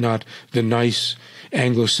London. It's not the nice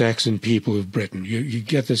Anglo-Saxon people of Britain. You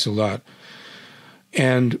get this a lot.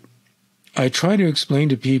 And I try to explain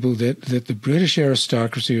to people that the British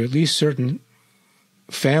aristocracy, or at least certain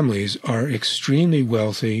families, are extremely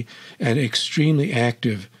wealthy and extremely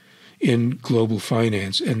active in global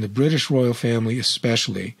finance. And the British royal family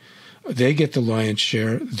especially, they get the lion's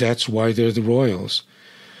share. That's why they're the royals.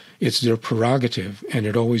 It's their prerogative, and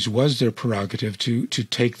it always was their prerogative to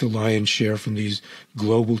take the lion's share from these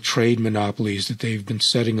global trade monopolies that they've been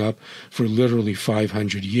setting up for literally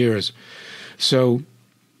 500 years. So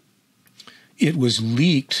it was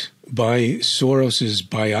leaked by Soros's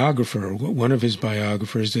biographer, one of his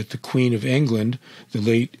biographers, that the Queen of England, the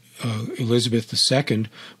late Elizabeth II,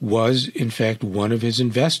 was in fact one of his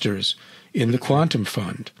investors in the Quantum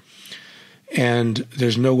Fund. And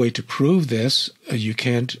there's no way to prove this. You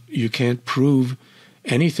can't prove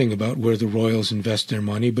anything about where the royals invest their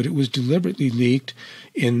money, but it was deliberately leaked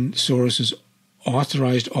in Soros's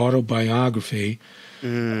authorized autobiography,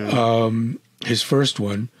 his first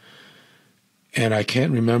one. And I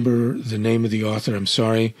can't remember the name of the author, I'm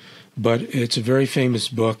sorry, but it's a very famous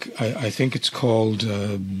book. I think it's called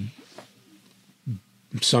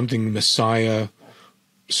something Messiah,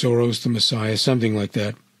 Soros the Messiah, something like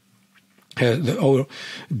that. The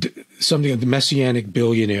Messianic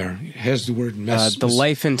Billionaire. It has the word The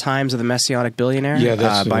Life and Times of the Messianic Billionaire? Yeah,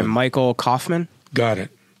 that's by one. Michael Kaufman? Got it.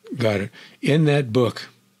 In that book,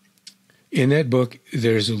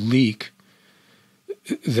 there's a leak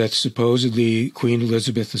that supposedly Queen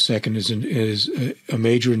Elizabeth II is a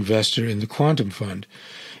major investor in the Quantum Fund.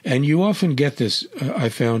 And you often get this, I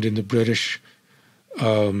found, in the British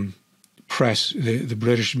press, the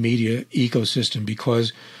British media ecosystem,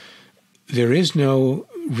 because there is no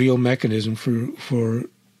real mechanism for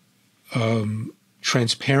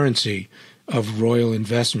transparency of royal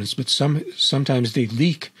investments, but sometimes they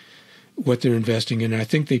leak what they're investing in. I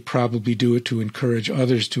think they probably do it to encourage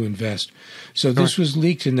others to invest. So this was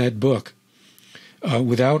leaked in that book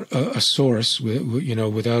without a source,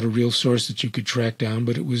 without a real source that you could track down,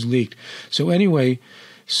 but it was leaked. So anyway,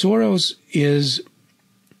 Soros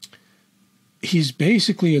he's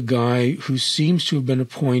basically a guy who seems to have been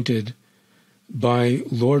appointed by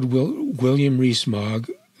Lord William Rees-Mogg,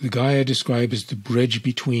 the guy I describe as the bridge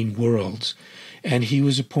between worlds. And he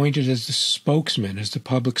was appointed as the spokesman, as the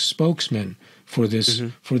public spokesman for this,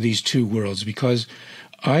 for these two worlds, because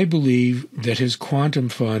I believe that his Quantum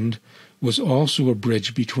Fund was also a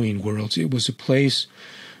bridge between worlds. It was a place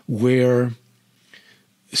where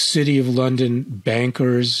City of London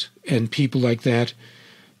bankers and people like that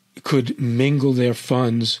could mingle their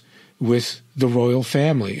funds with the royal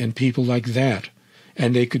family and people like that.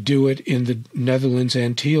 And they could do it in the Netherlands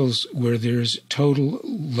Antilles, where there's total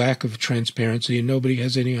lack of transparency and nobody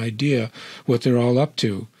has any idea what they're all up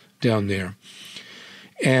to down there.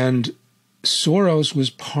 And Soros was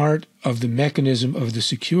part of the mechanism, of the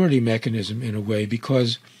security mechanism in a way,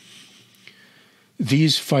 because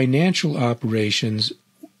these financial operations,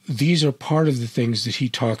 these are part of the things that he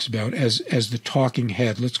talks about as the talking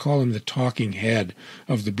head. Let's call him the talking head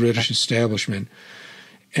of the British establishment.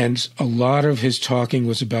 And a lot of his talking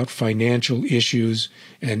was about financial issues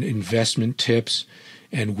and investment tips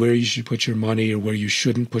and where you should put your money or where you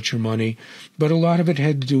shouldn't put your money. But a lot of it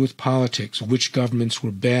had to do with politics, which governments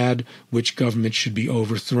were bad, which governments should be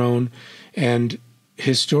overthrown. And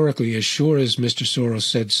historically, as sure as Mr. Soros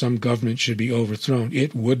said some government should be overthrown,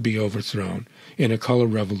 it would be overthrown in a color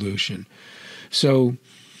revolution. So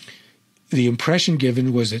the impression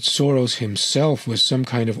given was that Soros himself was some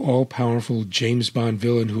kind of all-powerful James Bond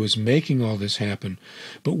villain who was making all this happen.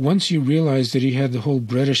 But once you realize that he had the whole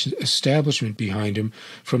British establishment behind him,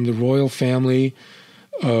 from the royal family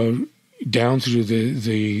down through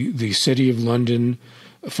the City of London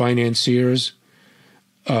financiers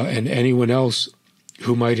and anyone else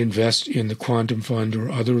who might invest in the Quantum Fund or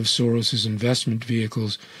other of Soros's investment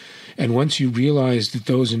vehicles, and once you realize that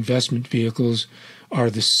those investment vehicles are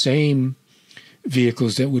the same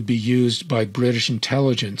vehicles that would be used by British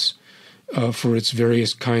intelligence for its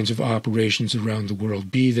various kinds of operations around the world,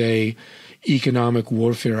 be they economic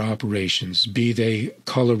warfare operations, be they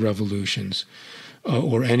color revolutions,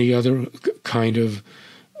 or any other kind of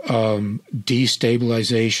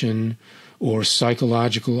destabilization or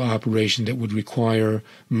psychological operation that would require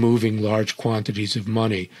moving large quantities of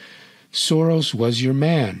money. Soros was your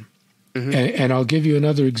man. Mm-hmm. And I'll give you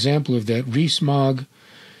another example of that. Rees-Mogg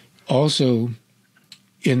also,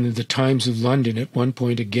 in the Times of London at one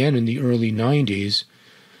point, again in the early 90s,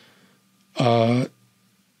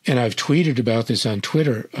 and I've tweeted about this on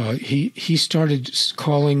Twitter, he started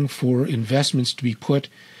calling for investments to be put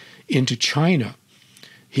into China.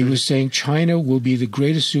 He was saying China will be the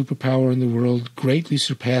greatest superpower in the world, greatly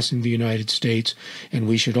surpassing the United States, and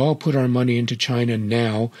we should all put our money into China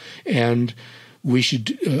now. And we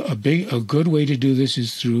should a good way to do this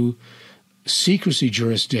is through secrecy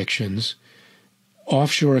jurisdictions,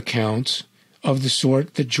 offshore accounts of the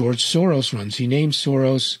sort that George Soros runs. He named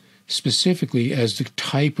Soros specifically as the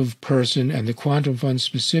type of person, and the Quantum Fund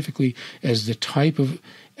specifically as the type of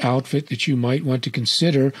outfit that you might want to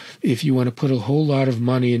consider if you want to put a whole lot of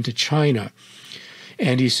money into China.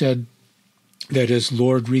 And he said that, as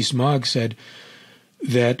Lord Rees-Mogg said,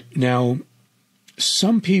 that now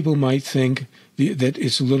some people might think that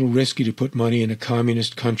it's a little risky to put money in a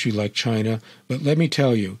communist country like China, but let me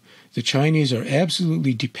tell you, the Chinese are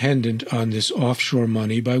absolutely dependent on this offshore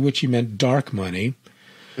money, by which he meant dark money.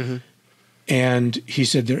 Mm-hmm. And he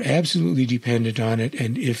said they're absolutely dependent on it,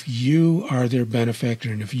 and if you are their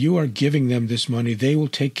benefactor and if you are giving them this money, they will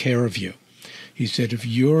take care of you. He said if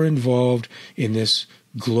you're involved in this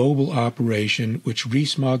global operation, which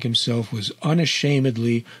Rees-Mogg himself was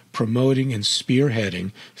unashamedly promoting and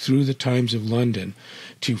spearheading through the Times of London,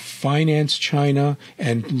 to finance China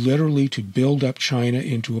and literally to build up China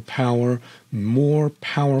into a power more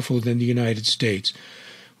powerful than the United States,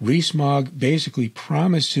 Rees-Mogg basically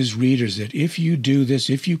promised his readers that if you do this,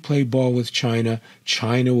 if you play ball with China,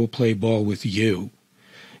 China will play ball with you.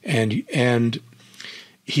 And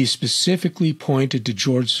he specifically pointed to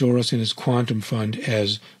George Soros and his Quantum Fund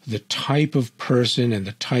as the type of person and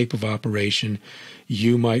the type of operation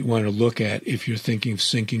you might want to look at if you're thinking of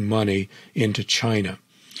sinking money into China.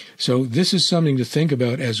 So this is something to think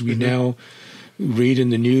about as we now read in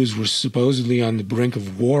the news we're supposedly on the brink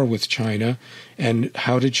of war with China. And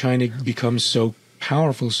how did China become so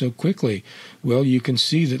powerful so quickly? Well, you can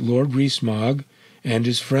see that Lord Rees-Mogg and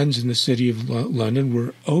his friends in the city of London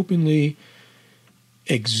were openly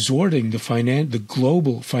exhorting the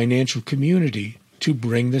global financial community to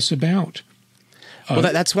bring this about. Well,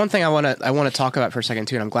 that's one thing I want to talk about for a second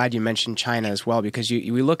too, and I'm glad you mentioned China as well, because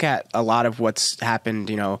we look at a lot of what's happened,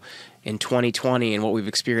 in 2020 and what we've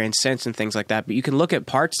experienced since and things like that. But you can look at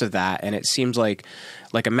parts of that and it seems like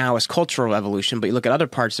a Maoist cultural revolution, but you look at other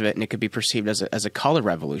parts of it and it could be perceived as a color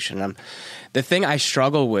revolution. The thing I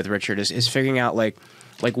struggle with, Richard, is figuring out like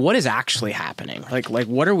what is actually happening? Like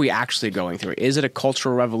what are we actually going through? Is it a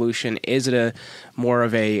cultural revolution? Is it more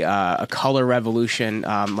of a color revolution?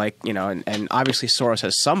 And obviously Soros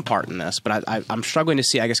has some part in this, but I'm struggling to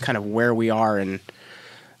see, I guess, kind of where we are and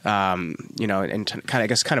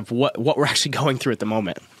kind of what we're actually going through at the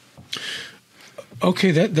moment. Okay,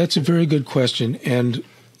 that's a very good question, and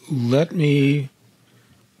let me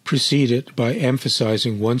precede it by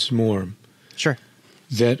emphasizing once more. Sure.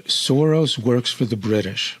 That Soros works for the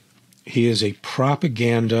British. He is a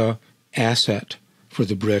propaganda asset for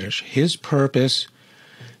the British. His purpose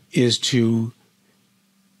is to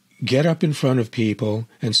get up in front of people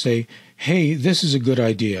and say, hey, this is a good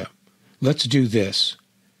idea. Let's do this.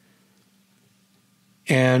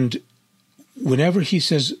 And whenever he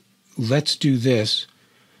says, let's do this,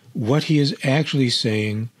 what he is actually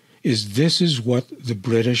saying is this is what the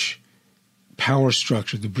British power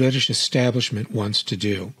structure, the British establishment wants to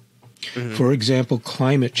do. Mm-hmm. For example,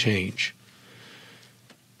 climate change.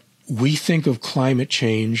 We think of climate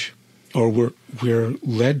change, or we're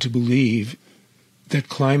led to believe that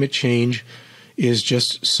climate change is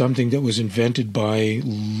just something that was invented by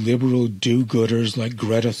liberal do-gooders like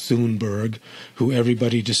Greta Thunberg, who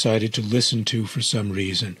everybody decided to listen to for some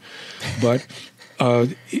reason. But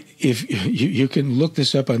if you can look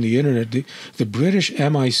this up on the internet, the British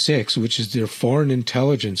MI6, which is their foreign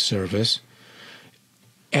intelligence service,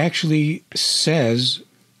 actually says,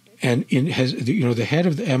 and the head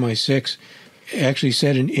of the MI6 actually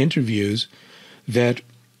said in interviews that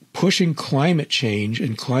pushing climate change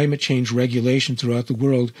and climate change regulation throughout the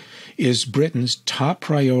world is Britain's top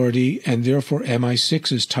priority and therefore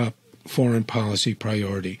MI6's top foreign policy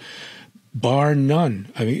priority. Bar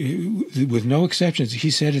none. I mean, with no exceptions.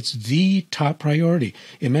 He said it's the top priority.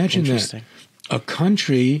 Imagine that. A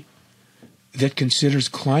country that considers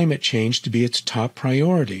climate change to be its top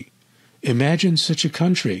priority. Imagine such a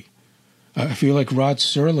country. I feel like Rod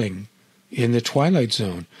Serling in the twilight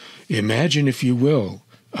zone. Imagine, if you will,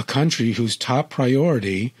 a country whose top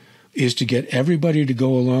priority is to get everybody to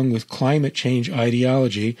go along with climate change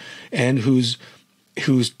ideology, and whose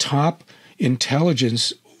top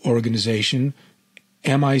intelligence organization,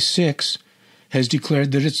 MI6, has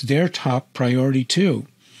declared that it's their top priority too.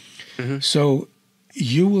 Mm-hmm. So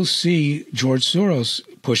you will see George Soros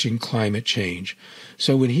pushing climate change.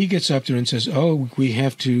 So when he gets up there and says, "Oh, we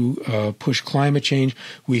have to push climate change.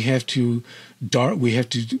 We have to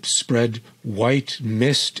spread white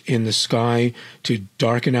mist in the sky to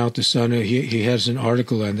darken out the sun." He has an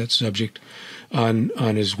article on that subject on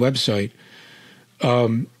his website.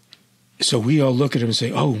 So we all look at him and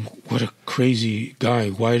say, "Oh, what a crazy guy!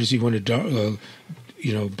 Why does he want to,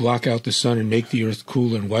 block out the sun and make the earth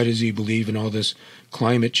cooler? And why does he believe in all this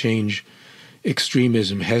climate change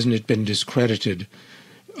extremism? Hasn't it been discredited?"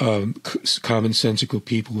 Commonsensical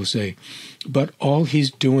people will say. But all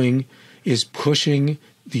he's doing is pushing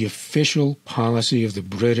the official policy of the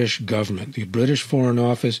British government, the British Foreign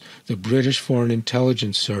Office, the British Foreign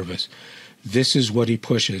Intelligence Service. This is what he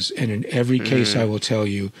pushes, and in every case, I will tell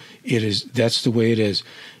you, that's the way it is.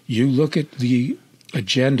 You look at the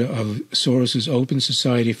agenda of Soros's Open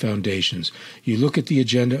Society Foundations. You look at the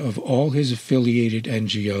agenda of all his affiliated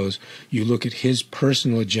NGOs. You look at his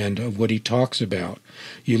personal agenda of what he talks about.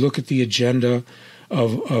 You look at the agenda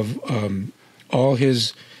of all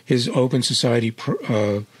his Open Society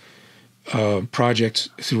projects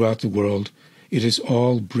throughout the world. It is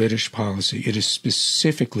all British policy. It is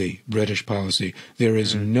specifically British policy. There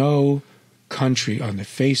is no country on the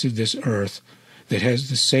face of this earth that has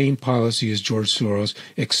the same policy as George Soros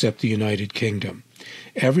except the United Kingdom.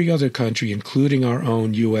 Every other country, including our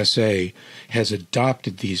own USA, has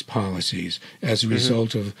adopted these policies as a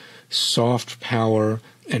result of soft power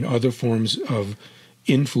and other forms of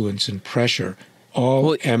influence and pressure,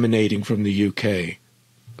 all emanating from the UK.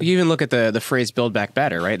 You even look at the phrase "Build Back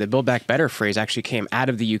Better," right? The "Build Back Better" phrase actually came out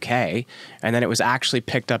of the UK, and then it was actually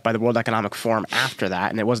picked up by the World Economic Forum after that,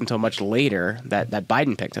 and it wasn't until much later that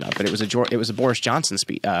Biden picked it up. But it was a Boris Johnson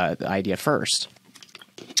idea first.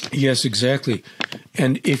 Yes, exactly.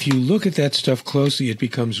 And if you look at that stuff closely, it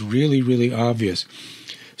becomes really, really obvious.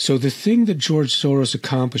 So the thing that George Soros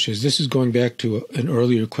accomplishes, this is going back to an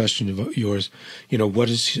earlier question of yours, what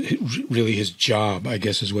is really his job, I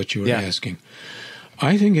guess is what you were asking.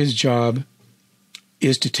 I think his job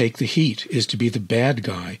is to take the heat, is to be the bad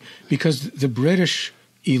guy, because the British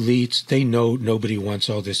elites, they know nobody wants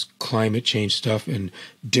all this climate change stuff and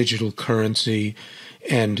digital currency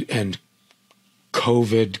and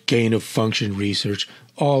COVID gain of function research,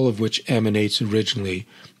 all of which emanates originally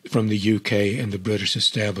from the UK and the British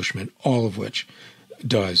establishment, all of which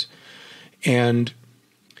does. And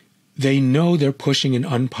they know they're pushing an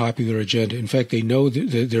unpopular agenda. In fact, they know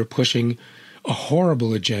that they're pushing a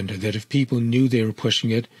horrible agenda, that if people knew they were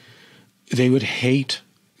pushing it, they would hate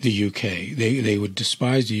the UK. They would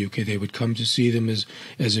despise the UK. They would come to see them as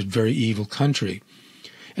a very evil country.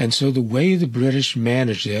 And so the way the British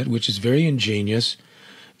manage that, which is very ingenious,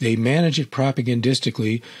 they manage it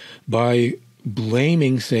propagandistically by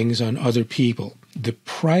blaming things on other people. The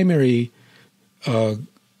primary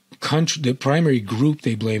the primary group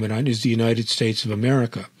they blame it on is the United States of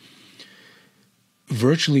America.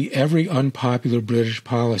 Virtually every unpopular British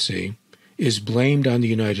policy is blamed on the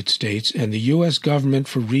United States, and the U.S. government,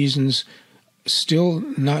 for reasons still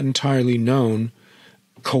not entirely known,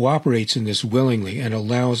 cooperates in this willingly and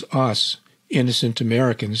allows us, innocent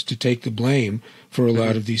Americans, to take the blame for a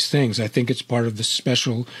lot of these things. I think it's part of the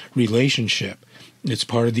special relationship. It's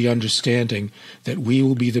part of the understanding that we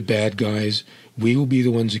will be the bad guys. We will be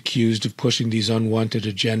the ones accused of pushing these unwanted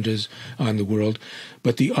agendas on the world.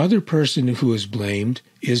 But the other person who is blamed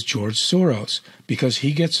is George Soros, because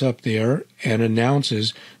he gets up there and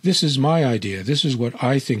announces, this is my idea. This is what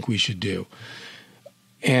I think we should do.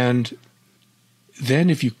 And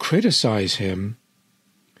then if you criticize him,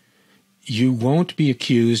 you won't be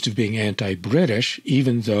accused of being anti-British,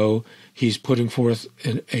 even though he's putting forth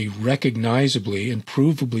a recognizably and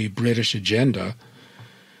provably British agenda.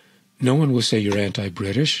 No one will say you're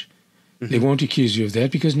anti-British. They won't accuse you of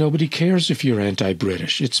that because nobody cares if you're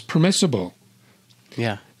anti-British. It's permissible.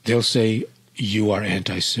 Yeah. They'll say you are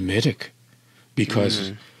anti-Semitic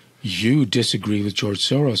because you disagree with George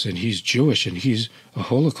Soros and he's Jewish and he's a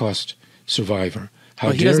Holocaust survivor.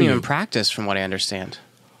 Well, he doesn't even practice, from what I understand.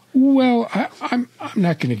 Well, I'm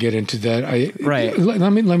not going to get into that. Right.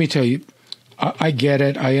 Let me tell you, I get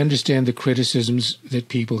it. I understand the criticisms that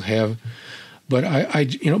people have, but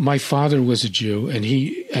my father was a Jew, and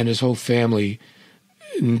he and his whole family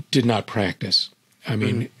did not practice. I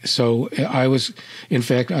mean, so I was, in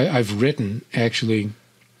fact, I've written actually,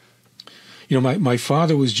 my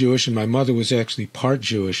father was Jewish and my mother was actually part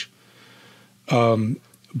Jewish.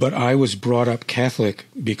 But I was brought up Catholic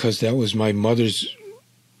because that was my mother's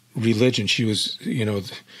religion. She was,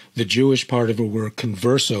 the Jewish part of her were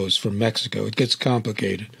conversos from Mexico. It gets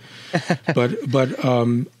complicated. but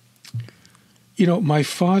my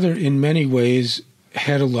father in many ways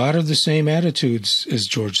had a lot of the same attitudes as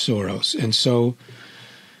George Soros. And so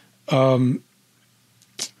I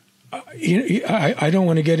don't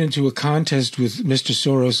want to get into a contest with Mr.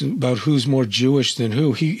 Soros about who's more Jewish than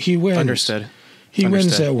who. He wins. Understood. He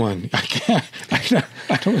wins that one.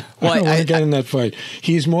 I don't want to get in that fight.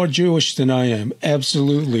 He's more Jewish than I am.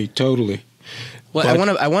 Absolutely, totally. Well,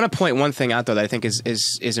 I want to point one thing out though that I think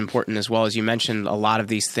is important as well. As you mentioned, a lot of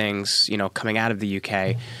these things, coming out of the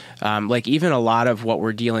UK, like even a lot of what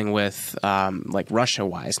we're dealing with, like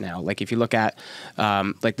Russia-wise now. Like if you look at,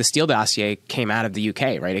 like the Steele dossier came out of the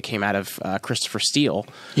UK, right? It came out of Christopher Steele,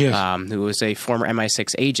 yes. Who was a former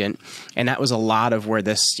MI6 agent, and that was a lot of where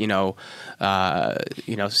this, since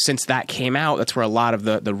that came out, that's where a lot of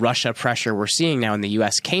the Russia pressure we're seeing now in the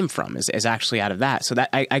US came from, is actually out of that. So that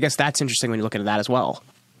I guess that's interesting when you look at that as well.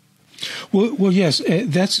 Well, yes,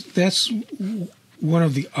 that's one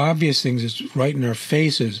of the obvious things that's right in our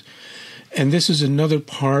faces, and this is another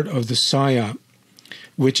part of the PSYOP,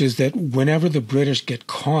 which is that whenever the British get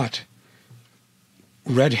caught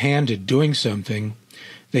red-handed doing something,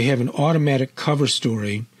 they have an automatic cover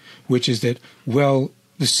story, which is that, well,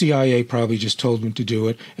 the CIA probably just told them to do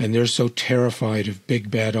it, and they're so terrified of big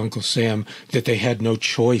bad Uncle Sam that they had no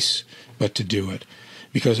choice but to do it.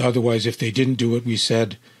 Because otherwise, if they didn't do it, we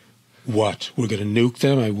said, what? We're going to nuke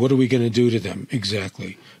them? What are we going to do to them?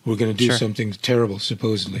 Exactly. We're going to do something terrible,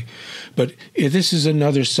 supposedly. But this is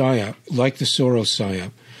another PSYOP, like the Soros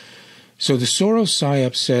PSYOP. So the Soros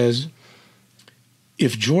PSYOP says,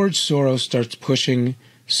 if George Soros starts pushing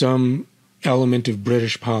some element of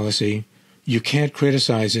British policy, you can't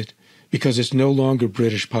criticize it because it's no longer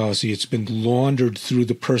British policy. It's been laundered through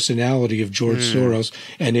the personality of George Soros,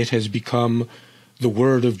 and it has become the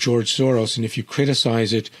word of George Soros, and if you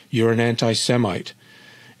criticize it, you're an anti-Semite.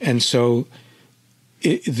 And so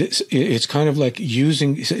it's kind of like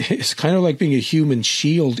it's kind of like being a human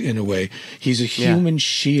shield in a way. He's a human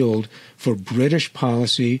shield for British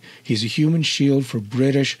policy. He's a human shield for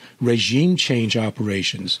British regime change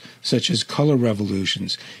operations, such as color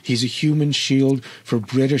revolutions. He's a human shield for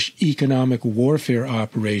British economic warfare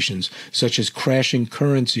operations, such as crashing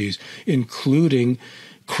currencies, including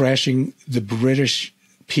crashing the British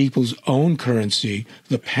people's own currency,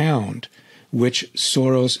 the pound, which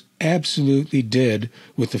Soros absolutely did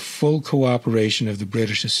with the full cooperation of the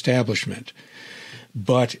British establishment.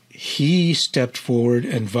 But he stepped forward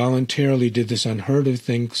and voluntarily did this unheard of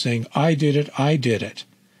thing, saying, I did it, I did it.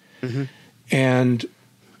 Mm-hmm. And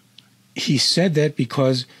he said that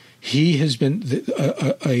because he has been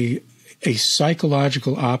a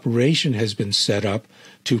psychological operation has been set up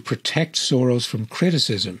to protect Soros from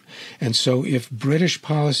criticism. And so if British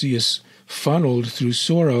policy is funneled through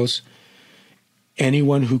Soros,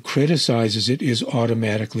 anyone who criticizes it is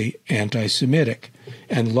automatically anti-Semitic.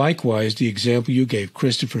 And likewise, the example you gave,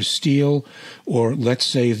 Christopher Steele, or let's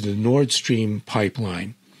say the Nord Stream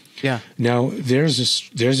pipeline. Yeah. Now, there's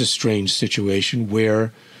a strange situation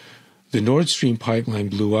where the Nord Stream pipeline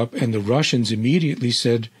blew up and the Russians immediately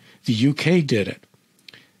said the UK did it.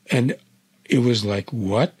 And it was like,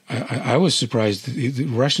 what? I was surprised. The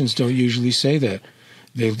Russians don't usually say that.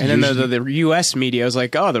 And then the U.S. media was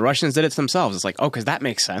like, oh, the Russians did it themselves. It's like, oh, because that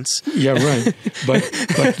makes sense. Yeah, right.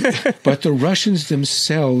 But the Russians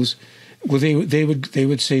themselves, well, they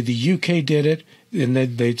would say the UK did it, and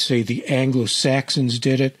then they'd say the Anglo-Saxons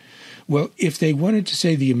did it. Well, if they wanted to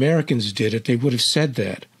say the Americans did it, they would have said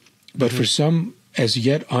that. But for some as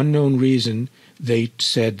yet unknown reason, they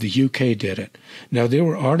said the UK did it. Now, there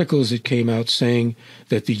were articles that came out saying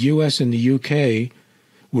that the U.S. and the UK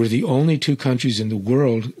were the only two countries in the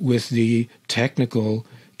world with the technical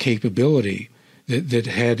capability that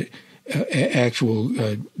had actual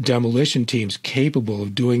demolition teams capable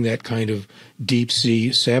of doing that kind of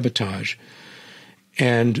deep-sea sabotage.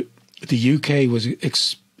 And the UK was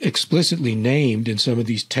explicitly named in some of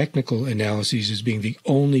these technical analyses as being the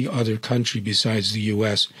only other country besides the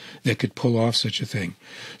U.S. that could pull off such a thing.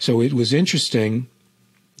 So it was interesting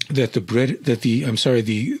that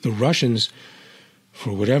the Russians,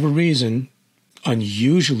 for whatever reason,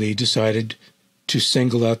 unusually decided to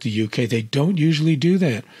single out the UK. They don't usually do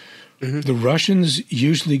that. Mm-hmm. The Russians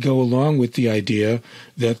usually go along with the idea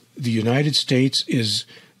that the United States is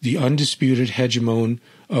the undisputed hegemon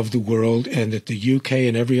of the world, and that the UK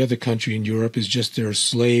and every other country in Europe is just their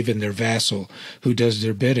slave and their vassal who does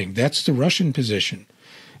their bidding. That's the Russian position,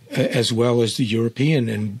 as well as the European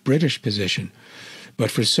and British position. But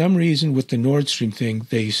for some reason with the Nord Stream thing,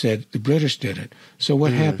 they said the British did it. So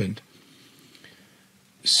what happened?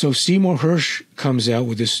 So Seymour Hersh comes out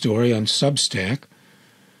with this story on Substack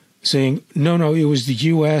saying, no, it was the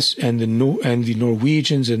U.S. and the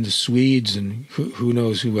Norwegians and the Swedes and who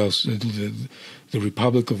knows who else, the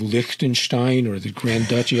Republic of Liechtenstein or the Grand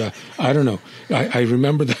Duchy. I don't know. I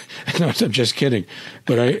remember that. No, I'm just kidding.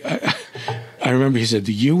 But I remember he said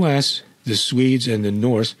the U.S., the Swedes, and the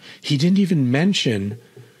Norse. He didn't even mention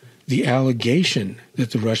the allegation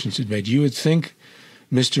that the Russians had made. You would think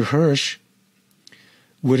Mr. Hersh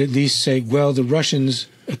would at least say, well, the Russians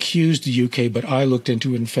accused the UK, but I looked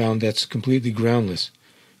into it and found that's completely groundless.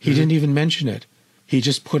 He didn't even mention it. He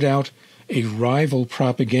just put out a rival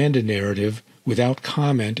propaganda narrative without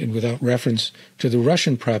comment and without reference to the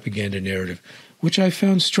Russian propaganda narrative, which I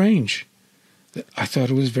found strange. I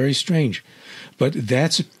thought it was very strange. But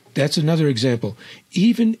that's another example.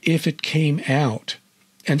 Even if it came out,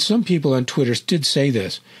 and some people on Twitter did say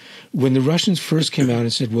this, when the Russians first came out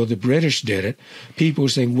and said, well, the British did it, people were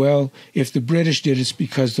saying, well, if the British did it, it's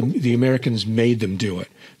because the Americans made them do it.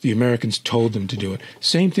 The Americans told them to do it.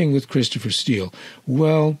 Same thing with Christopher Steele.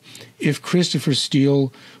 Well, if Christopher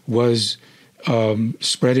Steele was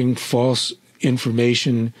spreading false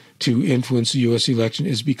information to influence the U.S. election,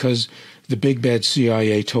 it's because the big bad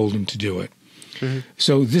CIA told him to do it.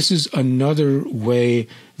 So this is another way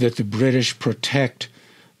that the British protect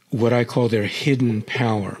what I call their hidden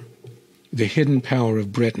power. The hidden power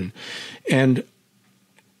of Britain. And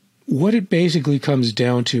what it basically comes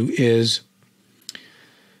down to is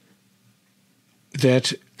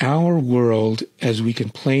that our world, as we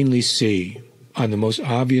can plainly see on the most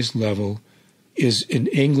obvious level, is an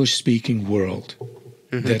English-speaking world.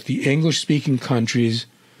 That the English-speaking countries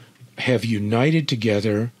have united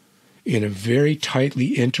together in a very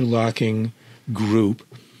tightly interlocking group,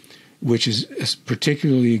 which is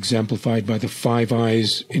particularly exemplified by the Five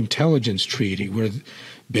Eyes Intelligence Treaty, where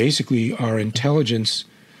basically our intelligence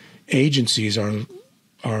agencies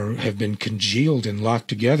have been congealed and locked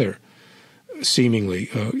together, seemingly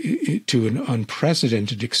to an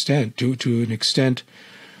unprecedented extent, to an extent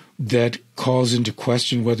that calls into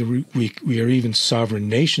question whether we are even sovereign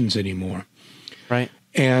nations anymore. Right.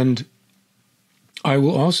 And I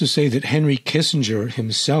will also say that Henry Kissinger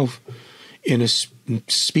himself, in a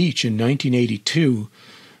speech in 1982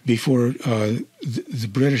 before the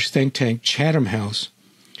British think tank Chatham House,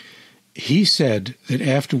 he said that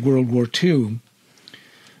after World War II,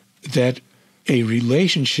 that a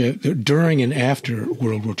relationship during and after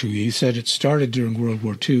World War II, he said it started during World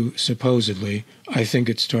War II, supposedly. I think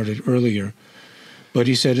it started earlier. But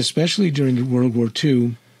he said especially during World War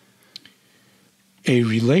II, a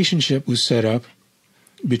relationship was set up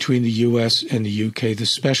between the U.S. and the U.K., the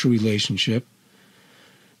special relationship,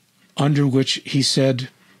 under which he said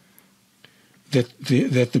that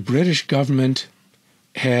the British government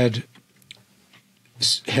had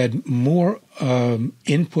more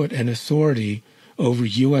input and authority over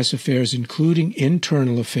U.S. affairs, including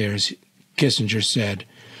internal affairs, Kissinger said,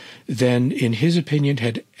 than, in his opinion,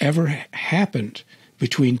 had ever happened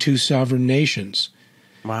between two sovereign nations.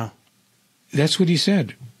 Wow. That's what he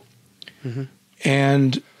said.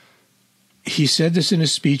 And he said this in a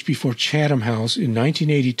speech before Chatham House in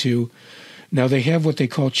 1982. Now, they have what they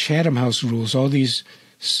call Chatham House rules. All these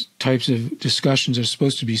types of discussions are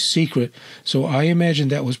supposed to be secret. So I imagine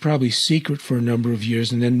that was probably secret for a number of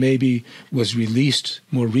years and then maybe was released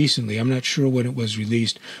more recently. I'm not sure when it was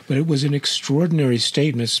released, but it was an extraordinary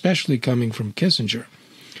statement, especially coming from Kissinger.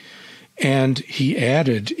 And he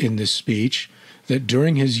added in this speech that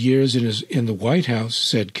during his years in the White House,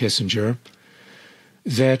 said Kissinger,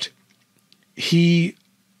 that he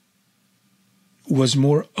was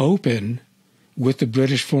more open with the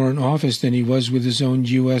British Foreign Office than he was with his own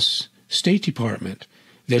U.S. State Department,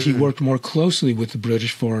 that he worked more closely with the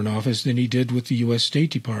British Foreign Office than he did with the U.S. State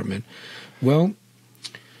Department. Well,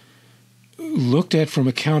 looked at from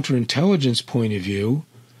a counterintelligence point of view,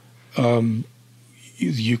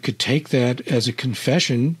 you could take that as a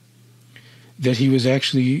confession that he was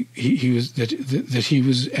actually that he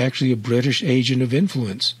was actually a British agent of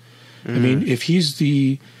influence. I mean, if he's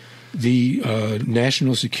the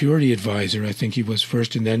national security advisor, I think he was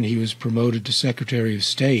first, and then he was promoted to Secretary of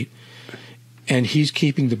State, and he's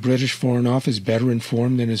keeping the British Foreign Office better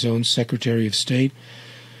informed than his own Secretary of State,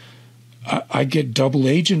 I get double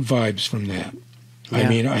agent vibes from that. I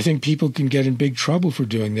mean, I think people can get in big trouble for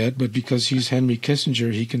doing that, but because he's Henry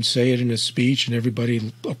Kissinger, he can say it in a speech and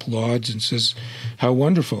everybody applauds and says, how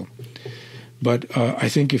wonderful. But I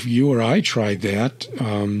think if you or I tried that,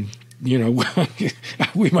 you know,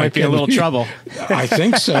 we might be a little trouble. I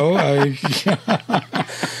think so.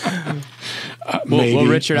 Well,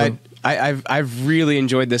 Richard, I've really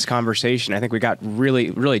enjoyed this conversation. I think we got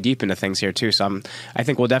really deep into things here too. So I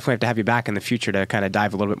think we'll definitely have to have you back in the future to kind of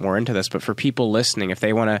dive a little bit more into this. But for people listening, if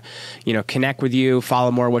they want to, you know, connect with you,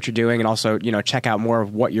 follow more of what you're doing, and also, you know, check out more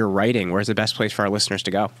of what you're writing, where's the best place for our listeners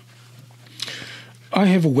to go? I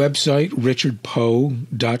have a website,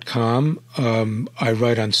 richardpoe.com. I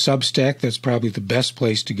write on Substack. That's probably the best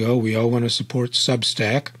place to go. We all want to support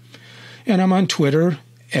Substack. And I'm on Twitter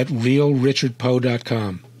at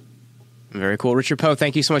realrichardpoe.com. Very cool. Richard Poe,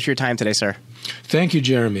 thank you so much for your time today, sir. Thank you,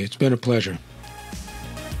 Jeremy. It's been a pleasure.